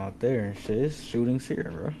talking about there and shit. It's shootings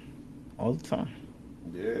here, bro, all the time.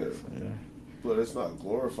 Yeah, but it's not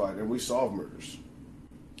glorified, and we solve murders.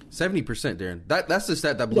 70%, Darren. That's the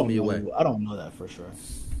stat that blew me away. I don't know that for sure.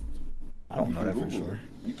 I don't know that for sure.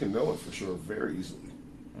 You can know it for sure very easily.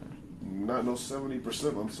 Not no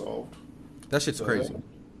 70% unsolved. That shit's crazy.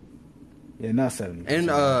 Yeah, not 70%.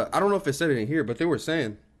 And I don't know if it said it in here, but they were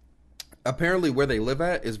saying apparently where they live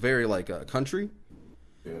at is very like country.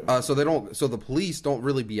 Yeah. So the police don't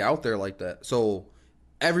really be out there like that. So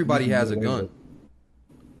everybody has a gun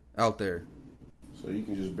out there. So you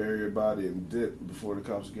can just bury your body and dip before the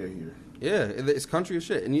cops get here. Yeah, it's country as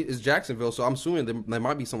shit, and it's Jacksonville, so I'm assuming there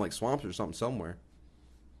might be some like swamps or something somewhere.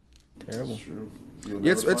 Terrible. That's true.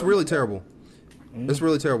 Yeah, it's really terrible. It's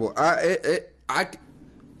really terrible. I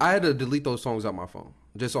had to delete those songs out my phone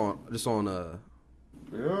just on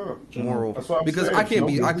moral, because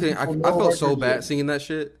saying. I felt so bad singing that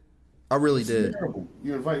shit. I really did. Terrible.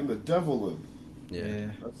 You're inviting the devil in.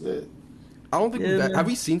 Yeah, that's it. I don't think have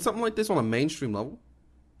we seen something like this on a mainstream level?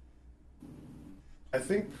 I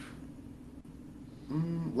think,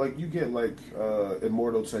 like you get like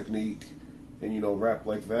Immortal Technique, and rap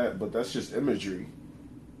like that, but that's just imagery.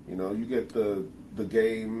 You get the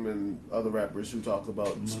Game and other rappers who talk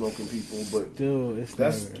about smoking people, but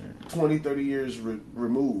that's 20, 30 years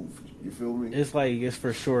removed. You feel me? It's like it's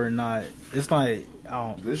for sure not. It's not.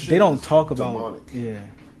 They don't talk about. Demonic. Yeah.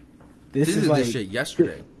 This is like this shit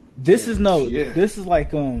yesterday. This is This is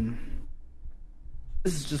like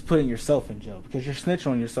This is just putting yourself in jail because you're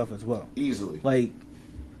snitching on yourself as well. Easily. Like,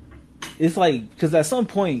 it's like because at some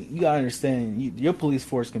point you gotta understand your police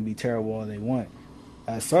force can be terrible all they want.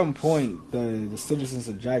 At some point, the citizens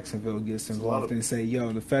of Jacksonville gets involved and say,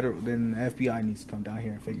 "Yo, the FBI needs to come down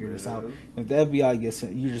here and figure this out." If the FBI gets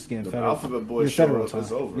in, you're just getting federal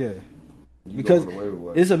time. Over. Yeah. Because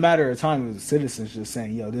it's a matter of time of the citizens just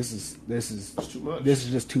saying, "Yo, this is too much. This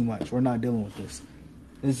is just too much. We're not dealing with this.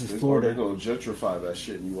 This is Florida." They're gonna gentrify that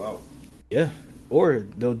shit and you out. Yeah, or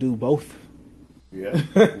they'll do both. Yeah,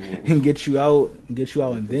 and get you out and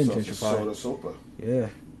then gentrify. Soda. Yeah,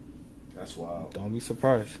 that's wild. Don't be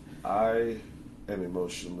surprised. I am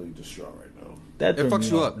emotionally distraught right now. It fucks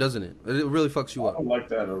you up, doesn't it? It really fucks you up. I don't like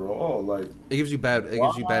that at all. Like it gives you bad. It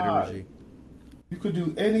gives you bad energy. You could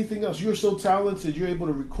do anything else. You're so talented. You're able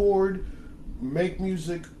to record, make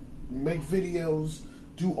music, make videos,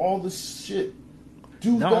 do all this shit.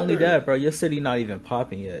 Do Not better. only that, bro, your city not even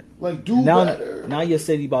popping yet. Like, do now, better. Now your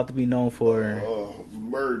city about to be known for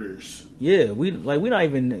murders. Yeah, we not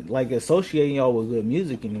even like associating y'all with good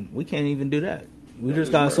music, and we can't even do that. We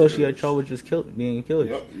just gotta associate y'all with just being killers.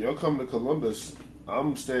 Y'all come to Columbus,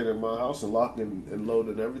 I'm staying in my house and locking and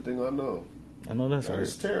loading everything I know. I know that's right.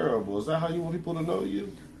 It's terrible. Is that how you want people to know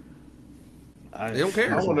you? They don't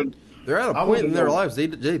care. They're at a point in their lives they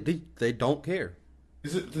don't care.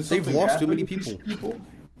 They've lost too many people.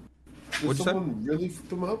 Did someone really fuck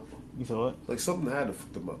them up? You saw what? Like something had to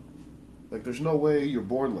fuck them up. Like there's no way you're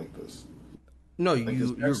born like this. No, like,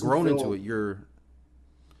 you're grown into it. You're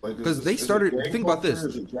like because they started. Think about this.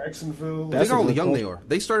 Is it Jacksonville? Think how young they are.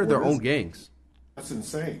 They started their own gangs. That's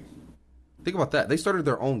insane. Think about that. They started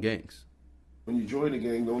their own gangs. When you join a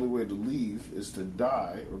gang, the only way to leave is to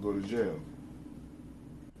die or go to jail.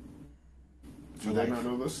 Do they not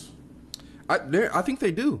know this? I think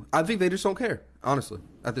they do. I think they just don't care, honestly,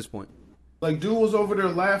 at this point. Like, dude was over there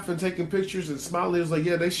laughing, taking pictures, and smiling. He was like,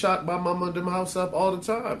 yeah, they shot my mama and them house up all the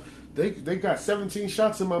time. They got 17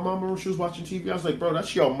 shots in my mama when she was watching TV. I was like, bro,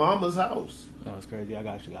 that's your mama's house. No, it's crazy. I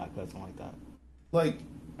got a cousin like that. Like,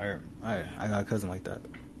 I got a cousin like that.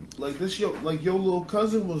 Like your little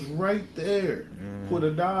cousin was right there. Would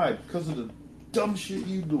have died because of the dumb shit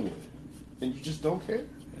you doing, and you just don't care.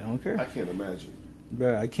 I don't care. I can't imagine.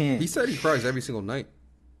 Bro, I can't. He said he cries every single night.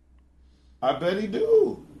 I bet he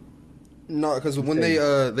do. No, because when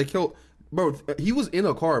they killed, bro, he was in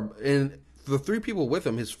a car and the 3 people with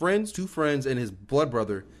him, his friends, 2 friends, and his blood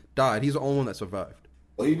brother died. He's the only one that survived.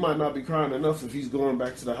 Well, he might not be crying enough if he's going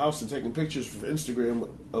back to the house and taking pictures for Instagram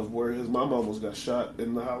of where his mom almost got shot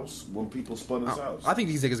in the house when people spun his house. I think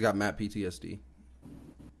these niggas got mad PTSD.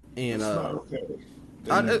 And it's not okay.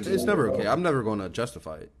 It's never okay. I'm never going to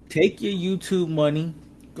justify it. Take your YouTube money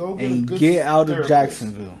and get get out of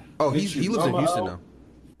Jacksonville. Oh, he lives in Houston now.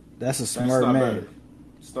 That's a smart man. Better.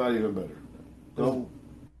 It's not even better. Go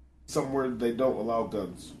somewhere they don't allow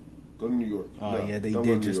guns. Go to New York. Oh, yeah, they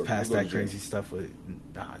did just pass that crazy stuff with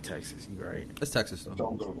Texas. You're right. It's Texas, though.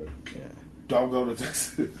 Don't go there. Yeah. Don't go to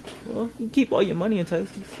Texas. Well, you keep all your money in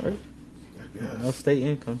Texas, right? No state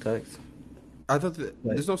income tax. I thought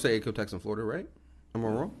there's no state income tax in Florida, right? Am I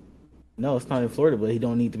wrong? No, it's not in Florida, but he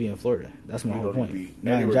don't need to be in Florida. That's my whole point.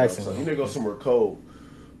 Not in Jacksonville. You need to go somewhere cold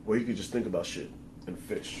where you can just think about shit and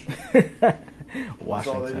fish. Washington. That's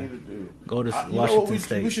all they need to do. Go to Washington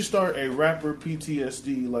State. We should start a rapper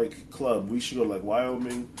PTSD like club. We should go like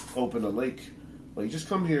Wyoming, open a lake. Like just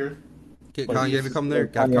come here. Get Kanye to come there.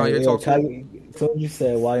 Got Kanye talk to him. So you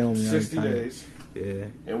said Wyoming. 60 days. Yeah.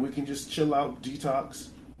 And we can just chill out, detox.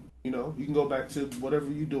 You know, you can go back to whatever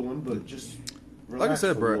you're doing, but just relax. Like I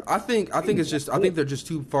said, bro, I think they're just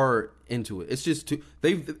too far into it. It's just too.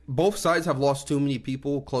 Both sides have lost too many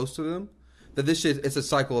people close to them. That this shit, it's a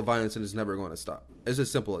cycle of violence and it's never going to stop. It's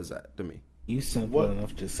as simple as that to me. You simple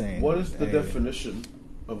enough just saying. What is the definition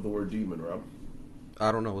of the word demon, Rob?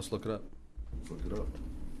 I don't know. Let's look it up. Let's look it up.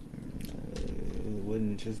 It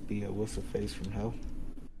wouldn't just be a what's a face from hell.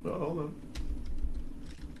 No, hold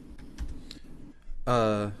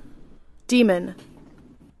on. Demon.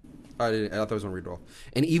 I thought I was gonna read it all.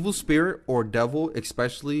 An evil spirit or devil,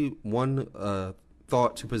 especially one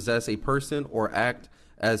thought to possess a person or act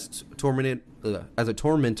as a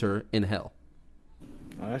tormentor in hell.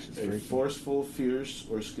 Oh, that's just a forceful, fierce,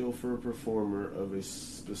 or skillful performer of a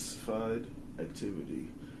specified activity.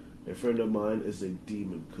 A friend of mine is a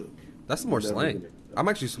demon cook. That's more slang. I'm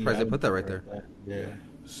actually surprised they put that right there. Yeah.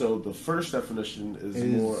 So the first definition is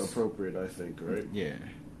more appropriate, I think, right? Yeah.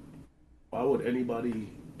 Why would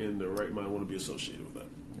anybody in their right mind want to be associated with that?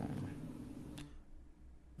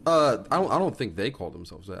 I don't think they call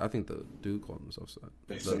themselves that. I think the dude called themselves that.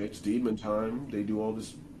 They say it's demon time. They do all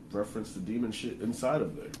this reference to demon shit inside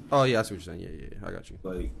of there. Oh yeah, I see what you're saying. Yeah, I got you.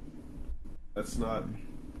 Like, that's not.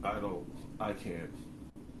 I can't.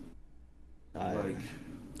 Like,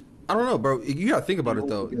 I don't know, bro. You gotta think about it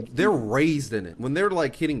though. They're raised in it. When they're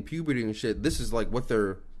like hitting puberty and shit, this is like what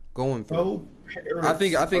they're going through. No I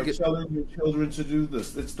think are telling their children to do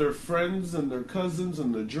this. It's their friends and their cousins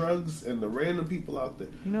and the drugs and the random people out there.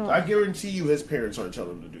 I guarantee you, his parents aren't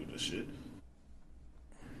telling him to do this shit.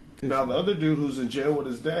 Now the other dude who's in jail with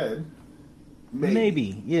his dad,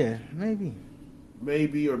 maybe,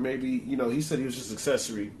 or maybe he said he was just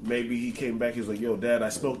accessory. Maybe he came back. He was like, "Yo, Dad, I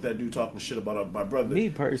smoked that dude talking shit about my brother." Me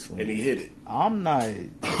personally, and he hit it. I'm not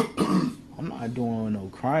doing no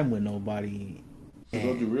crime with nobody. You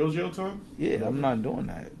gonna do real jail time? Yeah, I'm not doing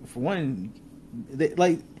that. For one,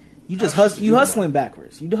 you just hustling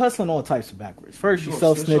backwards. You hustling all types of backwards. First, you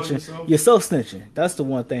self snitching. You're self snitching. That's the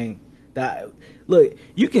one thing that look.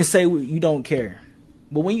 You can say you don't care,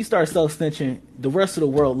 But when you start self-snitching, the rest of the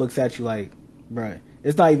world looks at you like, bruh,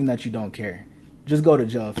 it's not even that you don't care. Just go to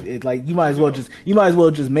jail. It, like you might as well just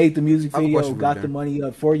make the music video, got the money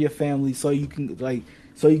up for your family, so you can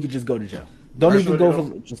just go to jail. Don't even go for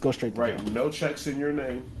just go straight to jail. Right, no checks in your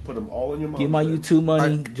name. Put them all in your mom's Get my name. YouTube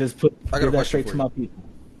money. Just give that straight to my people.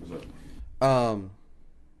 Oh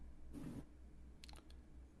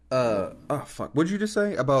fuck! What'd you just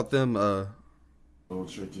say about them? Going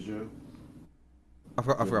straight to jail. I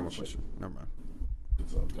forgot my question. Never mind.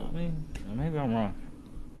 I mean, maybe I'm wrong.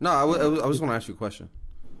 No, I was going to ask you a question.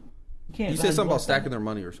 You said something about stacking their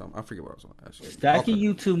money or something. I forget what I was going to ask you. Stack your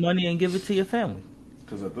YouTube money and give it to your family.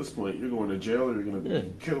 Because at this point, you're going to jail or you're going to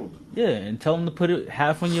be killed. Yeah, and tell them to put it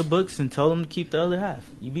half on your books and tell them to keep the other half.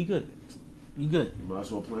 You be good. You good. You might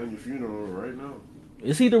as well plan your funeral right now.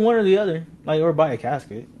 It's either one or the other, like, or buy a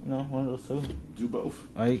casket. You know, one of those two. Do both.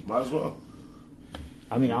 Like, might as well.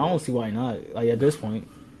 I mean, I don't see why not. Like at this point,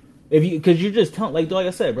 because you're just telling, like I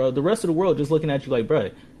said, bro, the rest of the world just looking at you like,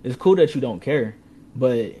 bro, it's cool that you don't care,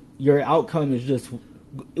 but your outcome is just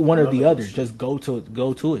one or the other. Just go to it.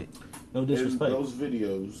 No disrespect. In those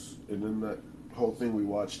videos and in that whole thing we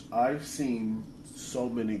watched, I've seen so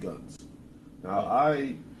many guns. Now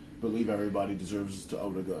I believe everybody deserves to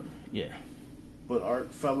own a gun. Yeah. But our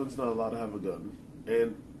felons not allowed to have a gun,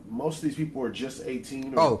 and most of these people are just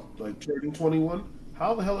 18 or like turning 21.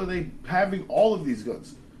 How the hell are they having all of these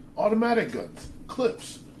guns? Automatic guns,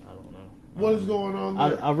 clips. I don't know. What is going on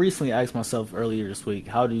there? I recently asked myself earlier this week,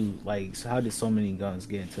 how did so many guns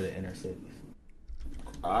get into the inner cities?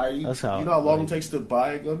 You know how long it takes to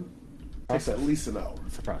buy a gun? It takes at least an hour.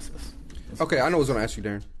 It's a process. Okay, I know what I was going to ask you,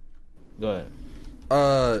 Darren. Go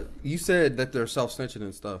ahead. You said that they're self-snitching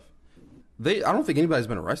and stuff. I don't think anybody's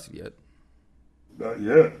been arrested yet. Not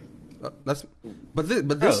yet. This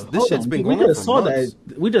shit's been going on for months.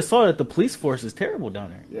 We just saw that the police force is terrible down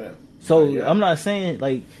there. Yeah. So I'm not saying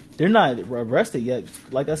like they're not arrested yet.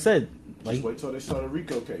 Like I said, like just wait till they start a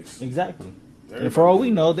RICO case. Exactly. And for all we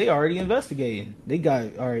know, they already investigating. They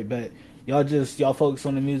got all right, but y'all focus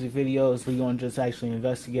on the music videos. We're gonna just actually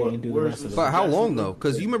investigate and do the rest of it. But how long though?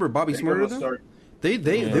 Because you remember Bobby Smurder them?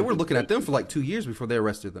 They were looking at them for like 2 years before they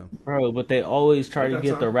arrested them. Bro, but they always try to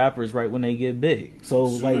get the rappers right when they get big. So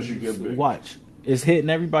like, watch. It's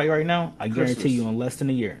hitting everybody right now. I guarantee you in less than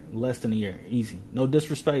a year. Easy. No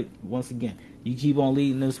disrespect. Once again, you keep on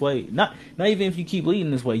leading this way. Not even if you keep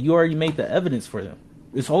leading this way. You already made the evidence for them.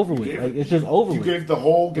 It's over with. Like it's just over with. You gave the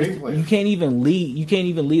whole game plan. You can't even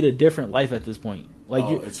lead a different life at this point. Like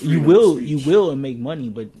you will and make money,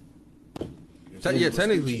 but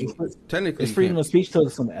technically, it's freedom of speech till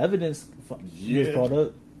some evidence is brought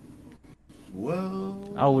up.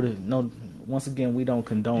 Well, I would have no. Once again, we don't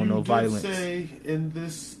condone no violence. You say in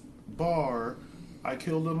this bar, I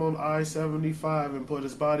killed him on I-75 and put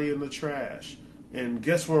his body in the trash. And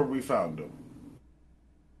guess where we found him?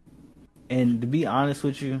 And to be honest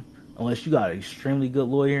with you, unless you got an extremely good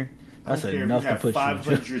lawyer, that's enough to put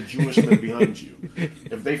 500 Jewish men behind you.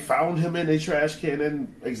 If they found him in a trash can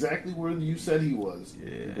and exactly where you said he was,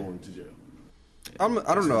 you're going to jail.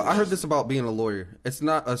 I don't know. I heard this about being a lawyer. It's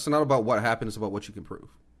not about what happened. It's about what you can prove.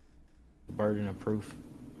 Burden of proof.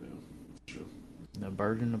 Yeah, true. The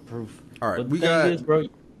burden of proof. All right, but we got. Is, bro,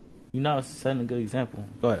 you're not setting a good example.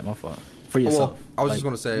 Go ahead, my fault. For yourself. Well, I was just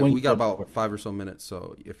going to say we got about 5 or so minutes.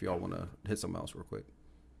 So if y'all want to hit something else real quick.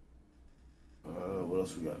 What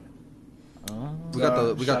else we got?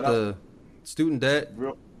 We got the student debt.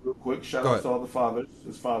 Real quick, shout out to all the fathers.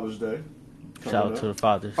 It's Father's Day. Shout out to the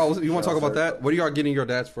fathers. Oh, you want to talk about that? What are y'all getting your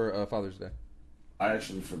dads for Father's Day? I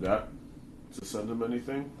actually forgot to send him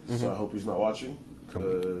anything, so I hope he's not watching,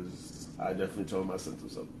 because I definitely told him I sent him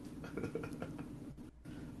something.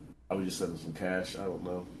 I would just send him some cash. I don't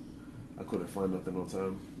know. I couldn't find nothing on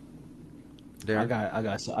time. Darren? I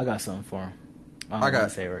got something for him. I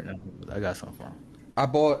got say right now. I got something for him.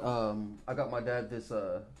 I got my dad this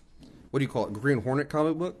what do you call it? Green Hornet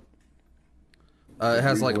comic book. It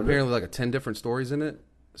has apparently like 10 different stories in it,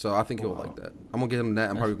 so I think he'll like that. I'm gonna get him that.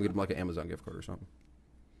 I'm probably gonna get him like an Amazon gift card or something.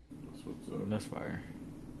 That's fire.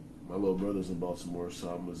 My little brother's in Baltimore, so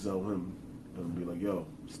I'm gonna sell him and be like, "Yo,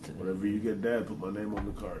 whatever you get, Dad, put my name on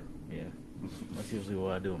the card." Yeah, that's usually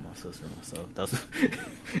what I do with my sister and myself. That's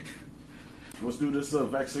let's do this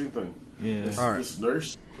vaccine thing. Yeah, this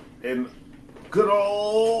nurse in good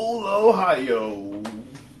old Ohio.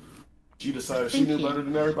 She decided she knew better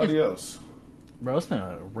than everybody else. Bro, it's been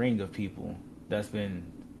a ring of people that's been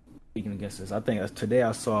speaking against this. I think today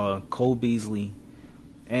I saw Cole Beasley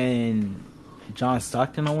and John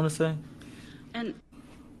Stockton, I want to say. And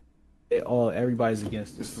everybody's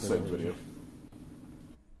against it. It's the same video.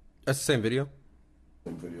 That's the same video?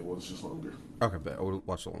 video. One's just longer. Okay, bet. I will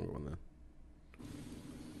watch the longer one then.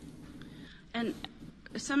 And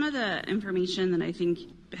some of the information that I think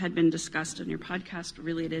had been discussed on your podcast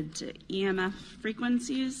related to EMF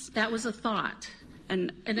frequencies. That was a thought.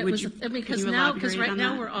 And it was because right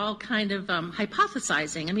now we're all kind of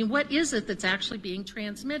hypothesizing. I mean, what is it that's actually being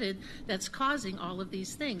transmitted that's causing all of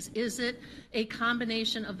these things? Is it a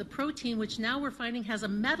combination of the protein, which now we're finding has a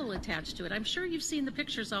metal attached to it? I'm sure you've seen the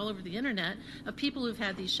pictures all over the internet of people who've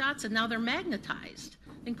had these shots and now they're magnetized.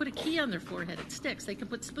 They can put a key on their forehead, it sticks. They can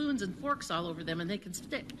put spoons and forks all over them and they can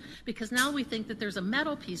stick. Because now we think that there's a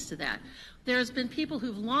metal piece to that. There's been people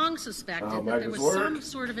who've long suspected that there was some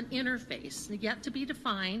sort of an interface, yet to be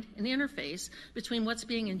defined, an interface between what's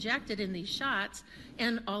being injected in these shots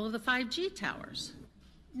and all of the 5G towers.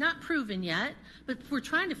 Not proven yet, but we're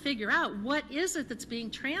trying to figure out what is it that's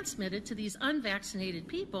being transmitted to these unvaccinated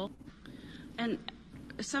people. And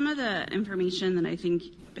some of the information that I think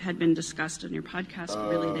had been discussed on your podcast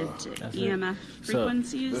related to EMF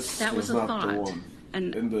frequencies. That was a thought.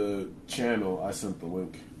 And in the channel, I sent the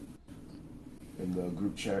link in the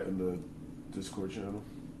group chat in the Discord channel.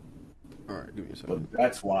 All right, give me a second. But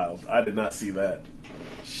that's wild. I did not see that.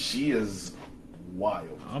 She is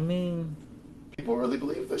wild. I mean, people really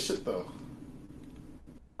believe this shit though.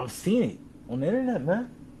 I've seen it on the internet, man.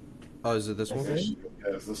 Oh, is it this one?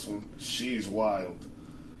 Yes, this one. She's wild.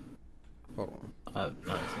 Hold on. I've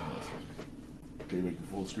not seen this one. Can you make the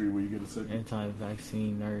full screen when you get a second?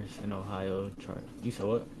 Anti-vaccine nurse in Ohio tried. You said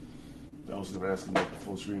what? I was going to ask him about the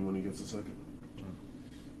full screen when he gets a second.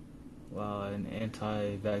 Well, an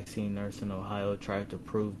anti-vaccine nurse in Ohio tried to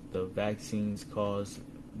prove the vaccines cause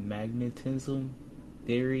magnetism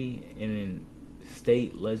theory in a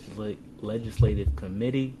state legislative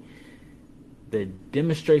committee. The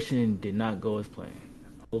demonstration did not go as planned.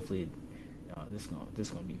 Hopefully, this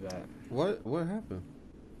gonna be bad. What happened?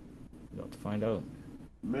 You have to find out.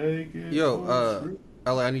 Make it. Yo,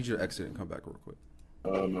 LA, I need you to exit and come back real quick.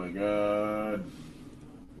 Oh my god.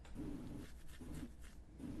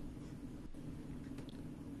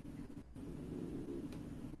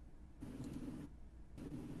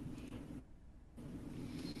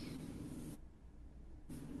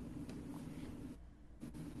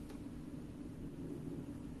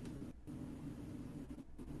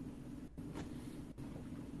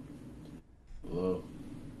 Hello.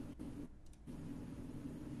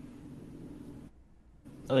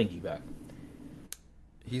 I think he's back.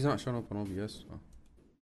 He's not showing up on OBS. Oh.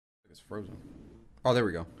 It's frozen. Oh, there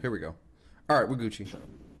we go. Here we go. All right, we're Gucci.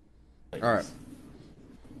 All right.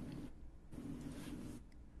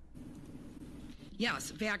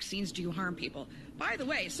 Yes, vaccines do harm people. By the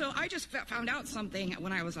way, so I just found out something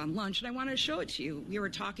when I was on lunch, and I wanted to show it to you. We were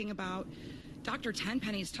talking about Dr.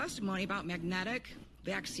 Tenpenny's testimony about magnetic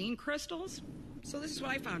vaccine crystals. So this is what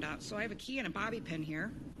I found out. So I have a key and a bobby pin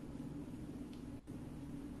here.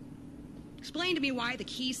 Explain to me why the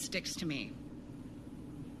key sticks to me.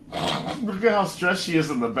 Look at how stressed she is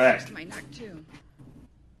in the back. To my neck too.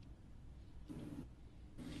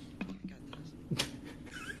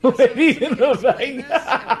 Lady in the back.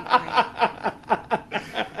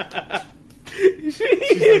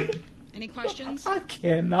 Any questions? I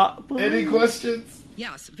cannot believe. Any questions?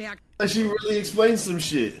 Yes, She really explained some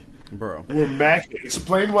shit. Bro. We're Mac.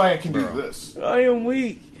 Explain why I can do this. I am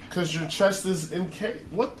weak. Because your chest is encased.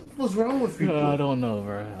 What was wrong with people? I don't know,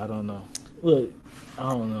 bro. I don't know. Look, I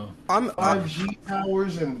don't know. 5G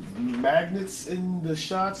towers and magnets in the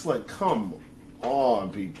shots? Like, come on,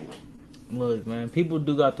 people. Look, man, people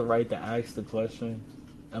do got the right to ask the question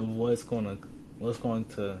of what's going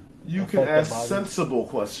to. You can ask sensible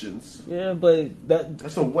questions. Yeah, but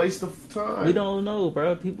that's a waste of time. We don't know,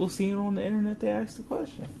 bro. People see it on the internet, they ask the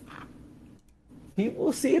question.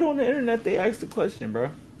 People see it on the internet, they ask the question,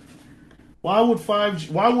 bro. Why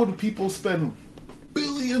would people spend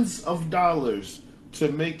billions of dollars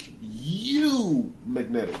to make you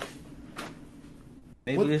magnetic?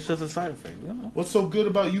 Maybe it's just a side effect. What's so good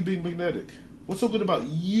about you being magnetic? What's so good about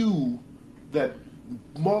you that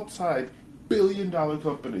multi-billion-dollar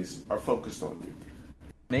companies are focused on you?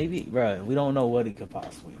 Maybe, bro. We don't know what it could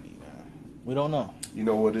possibly be, man. We don't know. You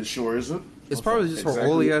know what it sure isn't? It's probably just her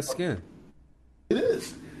oily ass skin. It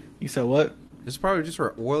is. You said what? It's probably just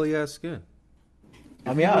her oily ass skin.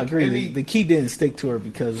 I mean, I agree. The key didn't stick to her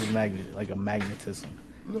because of magnetism.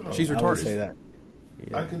 No, she's retarded. I would say that.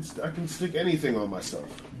 Yeah. I can stick anything on myself.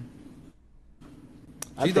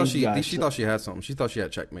 She thought she had something. She thought she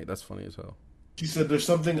had checkmate. That's funny as hell. She said there's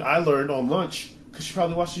something I learned on lunch because she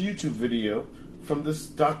probably watched a YouTube video from this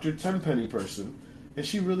Dr. Tenpenny person, and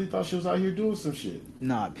she really thought she was out here doing some shit.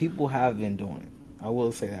 Nah, people have been doing it. I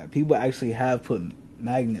will say that people actually have put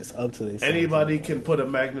magnets up to this. Anybody can put a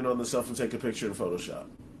magnet on themselves and take a picture in Photoshop.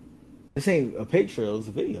 This ain't a picture; it was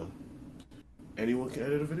a video. Anyone can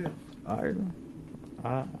edit a video.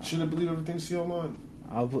 I shouldn't believe everything you see online.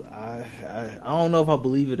 I don't know if I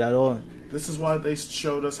believe it at all. This is why they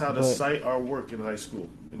showed us how to cite our work in high school,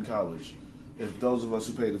 in college. If those of us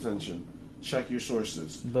who paid attention, check your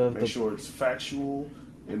sources. Make sure it's factual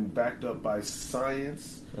and backed up by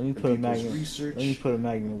science. Let me put a magnet. Research. Let me put a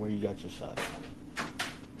magnet where you got your shot.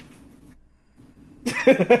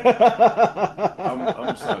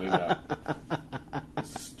 I'm signing out.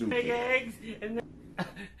 Stupid. Make eggs and then,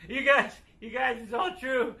 you guys, it's all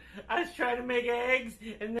true. I was trying to make eggs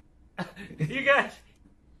and then, you guys.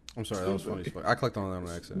 I'm sorry, that was funny as fuck. I clicked on that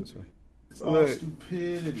on accident. So. It's all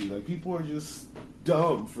stupidity. Like, people are just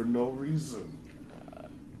dumb for no reason.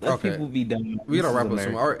 Let people be dumb. We gotta wrap up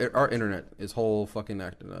some. Our internet is whole fucking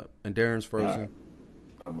acting up, and Darren's frozen.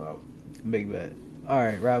 I'm out. Big bet. All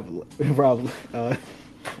right, Rob,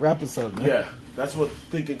 wrap us up, man. Yeah, that's what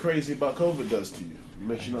thinking crazy about COVID does to you. It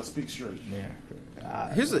makes you not speak straight.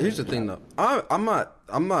 Yeah. Here's the thing though. I'm not.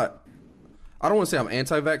 I don't want to say I'm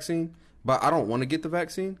anti-vaccine, but I don't want to get the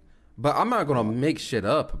vaccine. But I'm not gonna make shit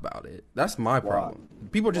up about it. That's my problem.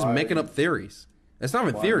 People are just making up theories. It's not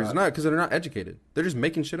even theories. It's not because they're not educated. They're just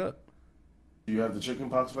making shit up. Do you have the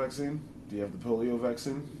chickenpox vaccine? Do you have the polio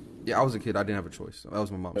vaccine? Yeah, I was a kid. I didn't have a choice. That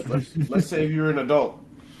was my mom's choice. Let's say if you're an adult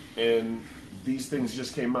and these things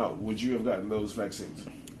just came out, would you have gotten those vaccines?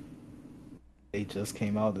 They just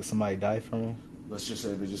came out. Did somebody die from them? Let's just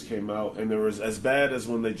say they just came out and they were as bad as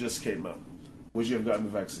when they just came out. Would you have gotten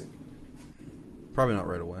the vaccine? Probably not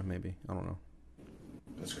right away. Maybe, I don't know.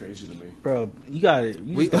 That's crazy to me, bro. You got it.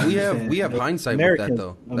 We have hindsight with that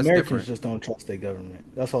though. That's Americans different. just don't trust their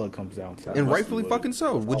government. That's all it comes down to. And rightfully fucking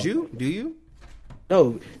so. Would you? Do you?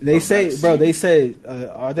 No, they say, bro. They said,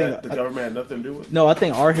 I think the government had nothing to do with it. No, I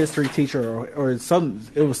think our history teacher or some.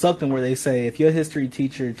 It was something where they say if your history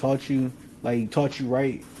teacher taught you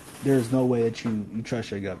right, there's no way that you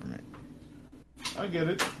trust your government. I get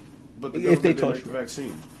it, but the government didn't make the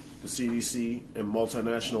vaccine. The CDC and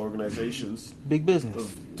multinational organizations, big business,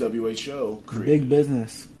 of WHO, big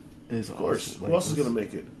business is of course. Who else is going to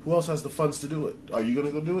make it? Who else has the funds to do it? Are you going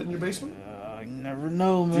to go do it in your basement? I never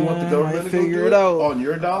know, man. Do you want the government to figure it out on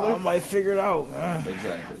your dollar? I might figure it out.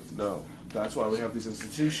 Exactly. No, that's why we have these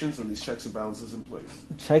institutions and these checks and balances in place.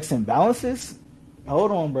 Checks and balances?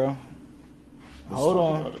 Hold on, bro. Hold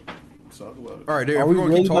on. Let's talk about it. All right, Derek, if we're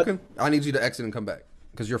going to keep talking, I need you to exit and come back.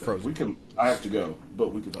 Because you're frozen. We can. I have to go,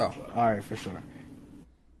 but we can talk about it. All right, for sure.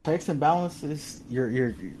 Checks and balances.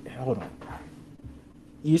 You're. Hold on.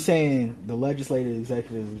 You're saying the legislative,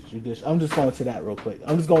 executive, judicial. I'm just going to that real quick.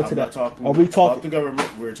 I'm just going to that. Are we talking about the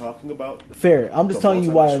government? We're talking about fair. I'm just telling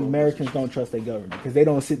you why Americans don't trust their government because they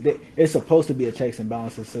don't sit. It's supposed to be a checks and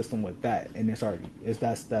balances system with that, and that's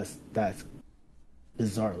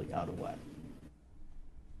bizarrely out of whack.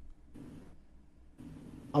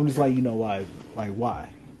 I'm just letting you know why. Like, why?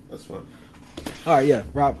 That's fine. All right, yeah.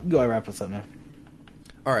 Rob, go ahead and wrap us up, man.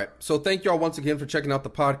 All right. So thank y'all once again for checking out the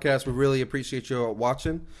podcast. We really appreciate y'all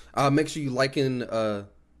watching. Make sure you like and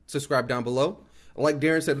subscribe down below. Like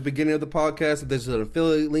Darren said at the beginning of the podcast, if there's an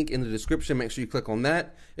affiliate link in the description, make sure you click on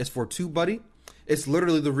that. It's for TubeBuddy. It's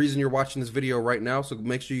literally the reason you're watching this video right now. So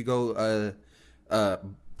make sure you go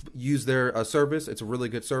use their service. It's a really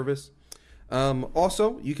good service.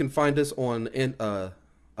 Also, you can find us on...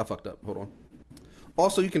 I fucked up. Hold on.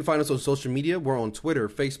 Also, you can find us on social media. We're on Twitter,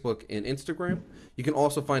 Facebook, and Instagram. You can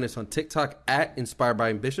also find us on TikTok at Inspired by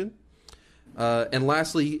Ambition. And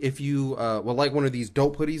lastly, if you would like one of these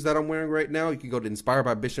dope hoodies that I'm wearing right now, you can go to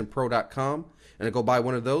inspiredbyambitionpro.com and go buy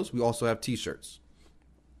one of those. We also have t-shirts.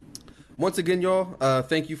 Once again, y'all,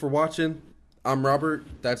 thank you for watching. I'm Robert.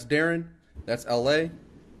 That's Darren. That's LA.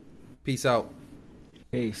 Peace out.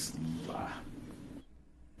 Peace. Bye.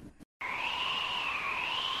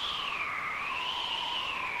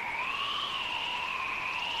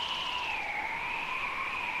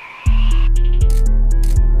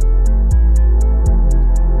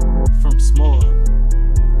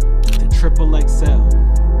 Triple XL.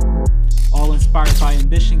 All inspired by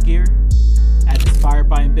ambition gear at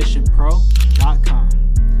inspiredbyambition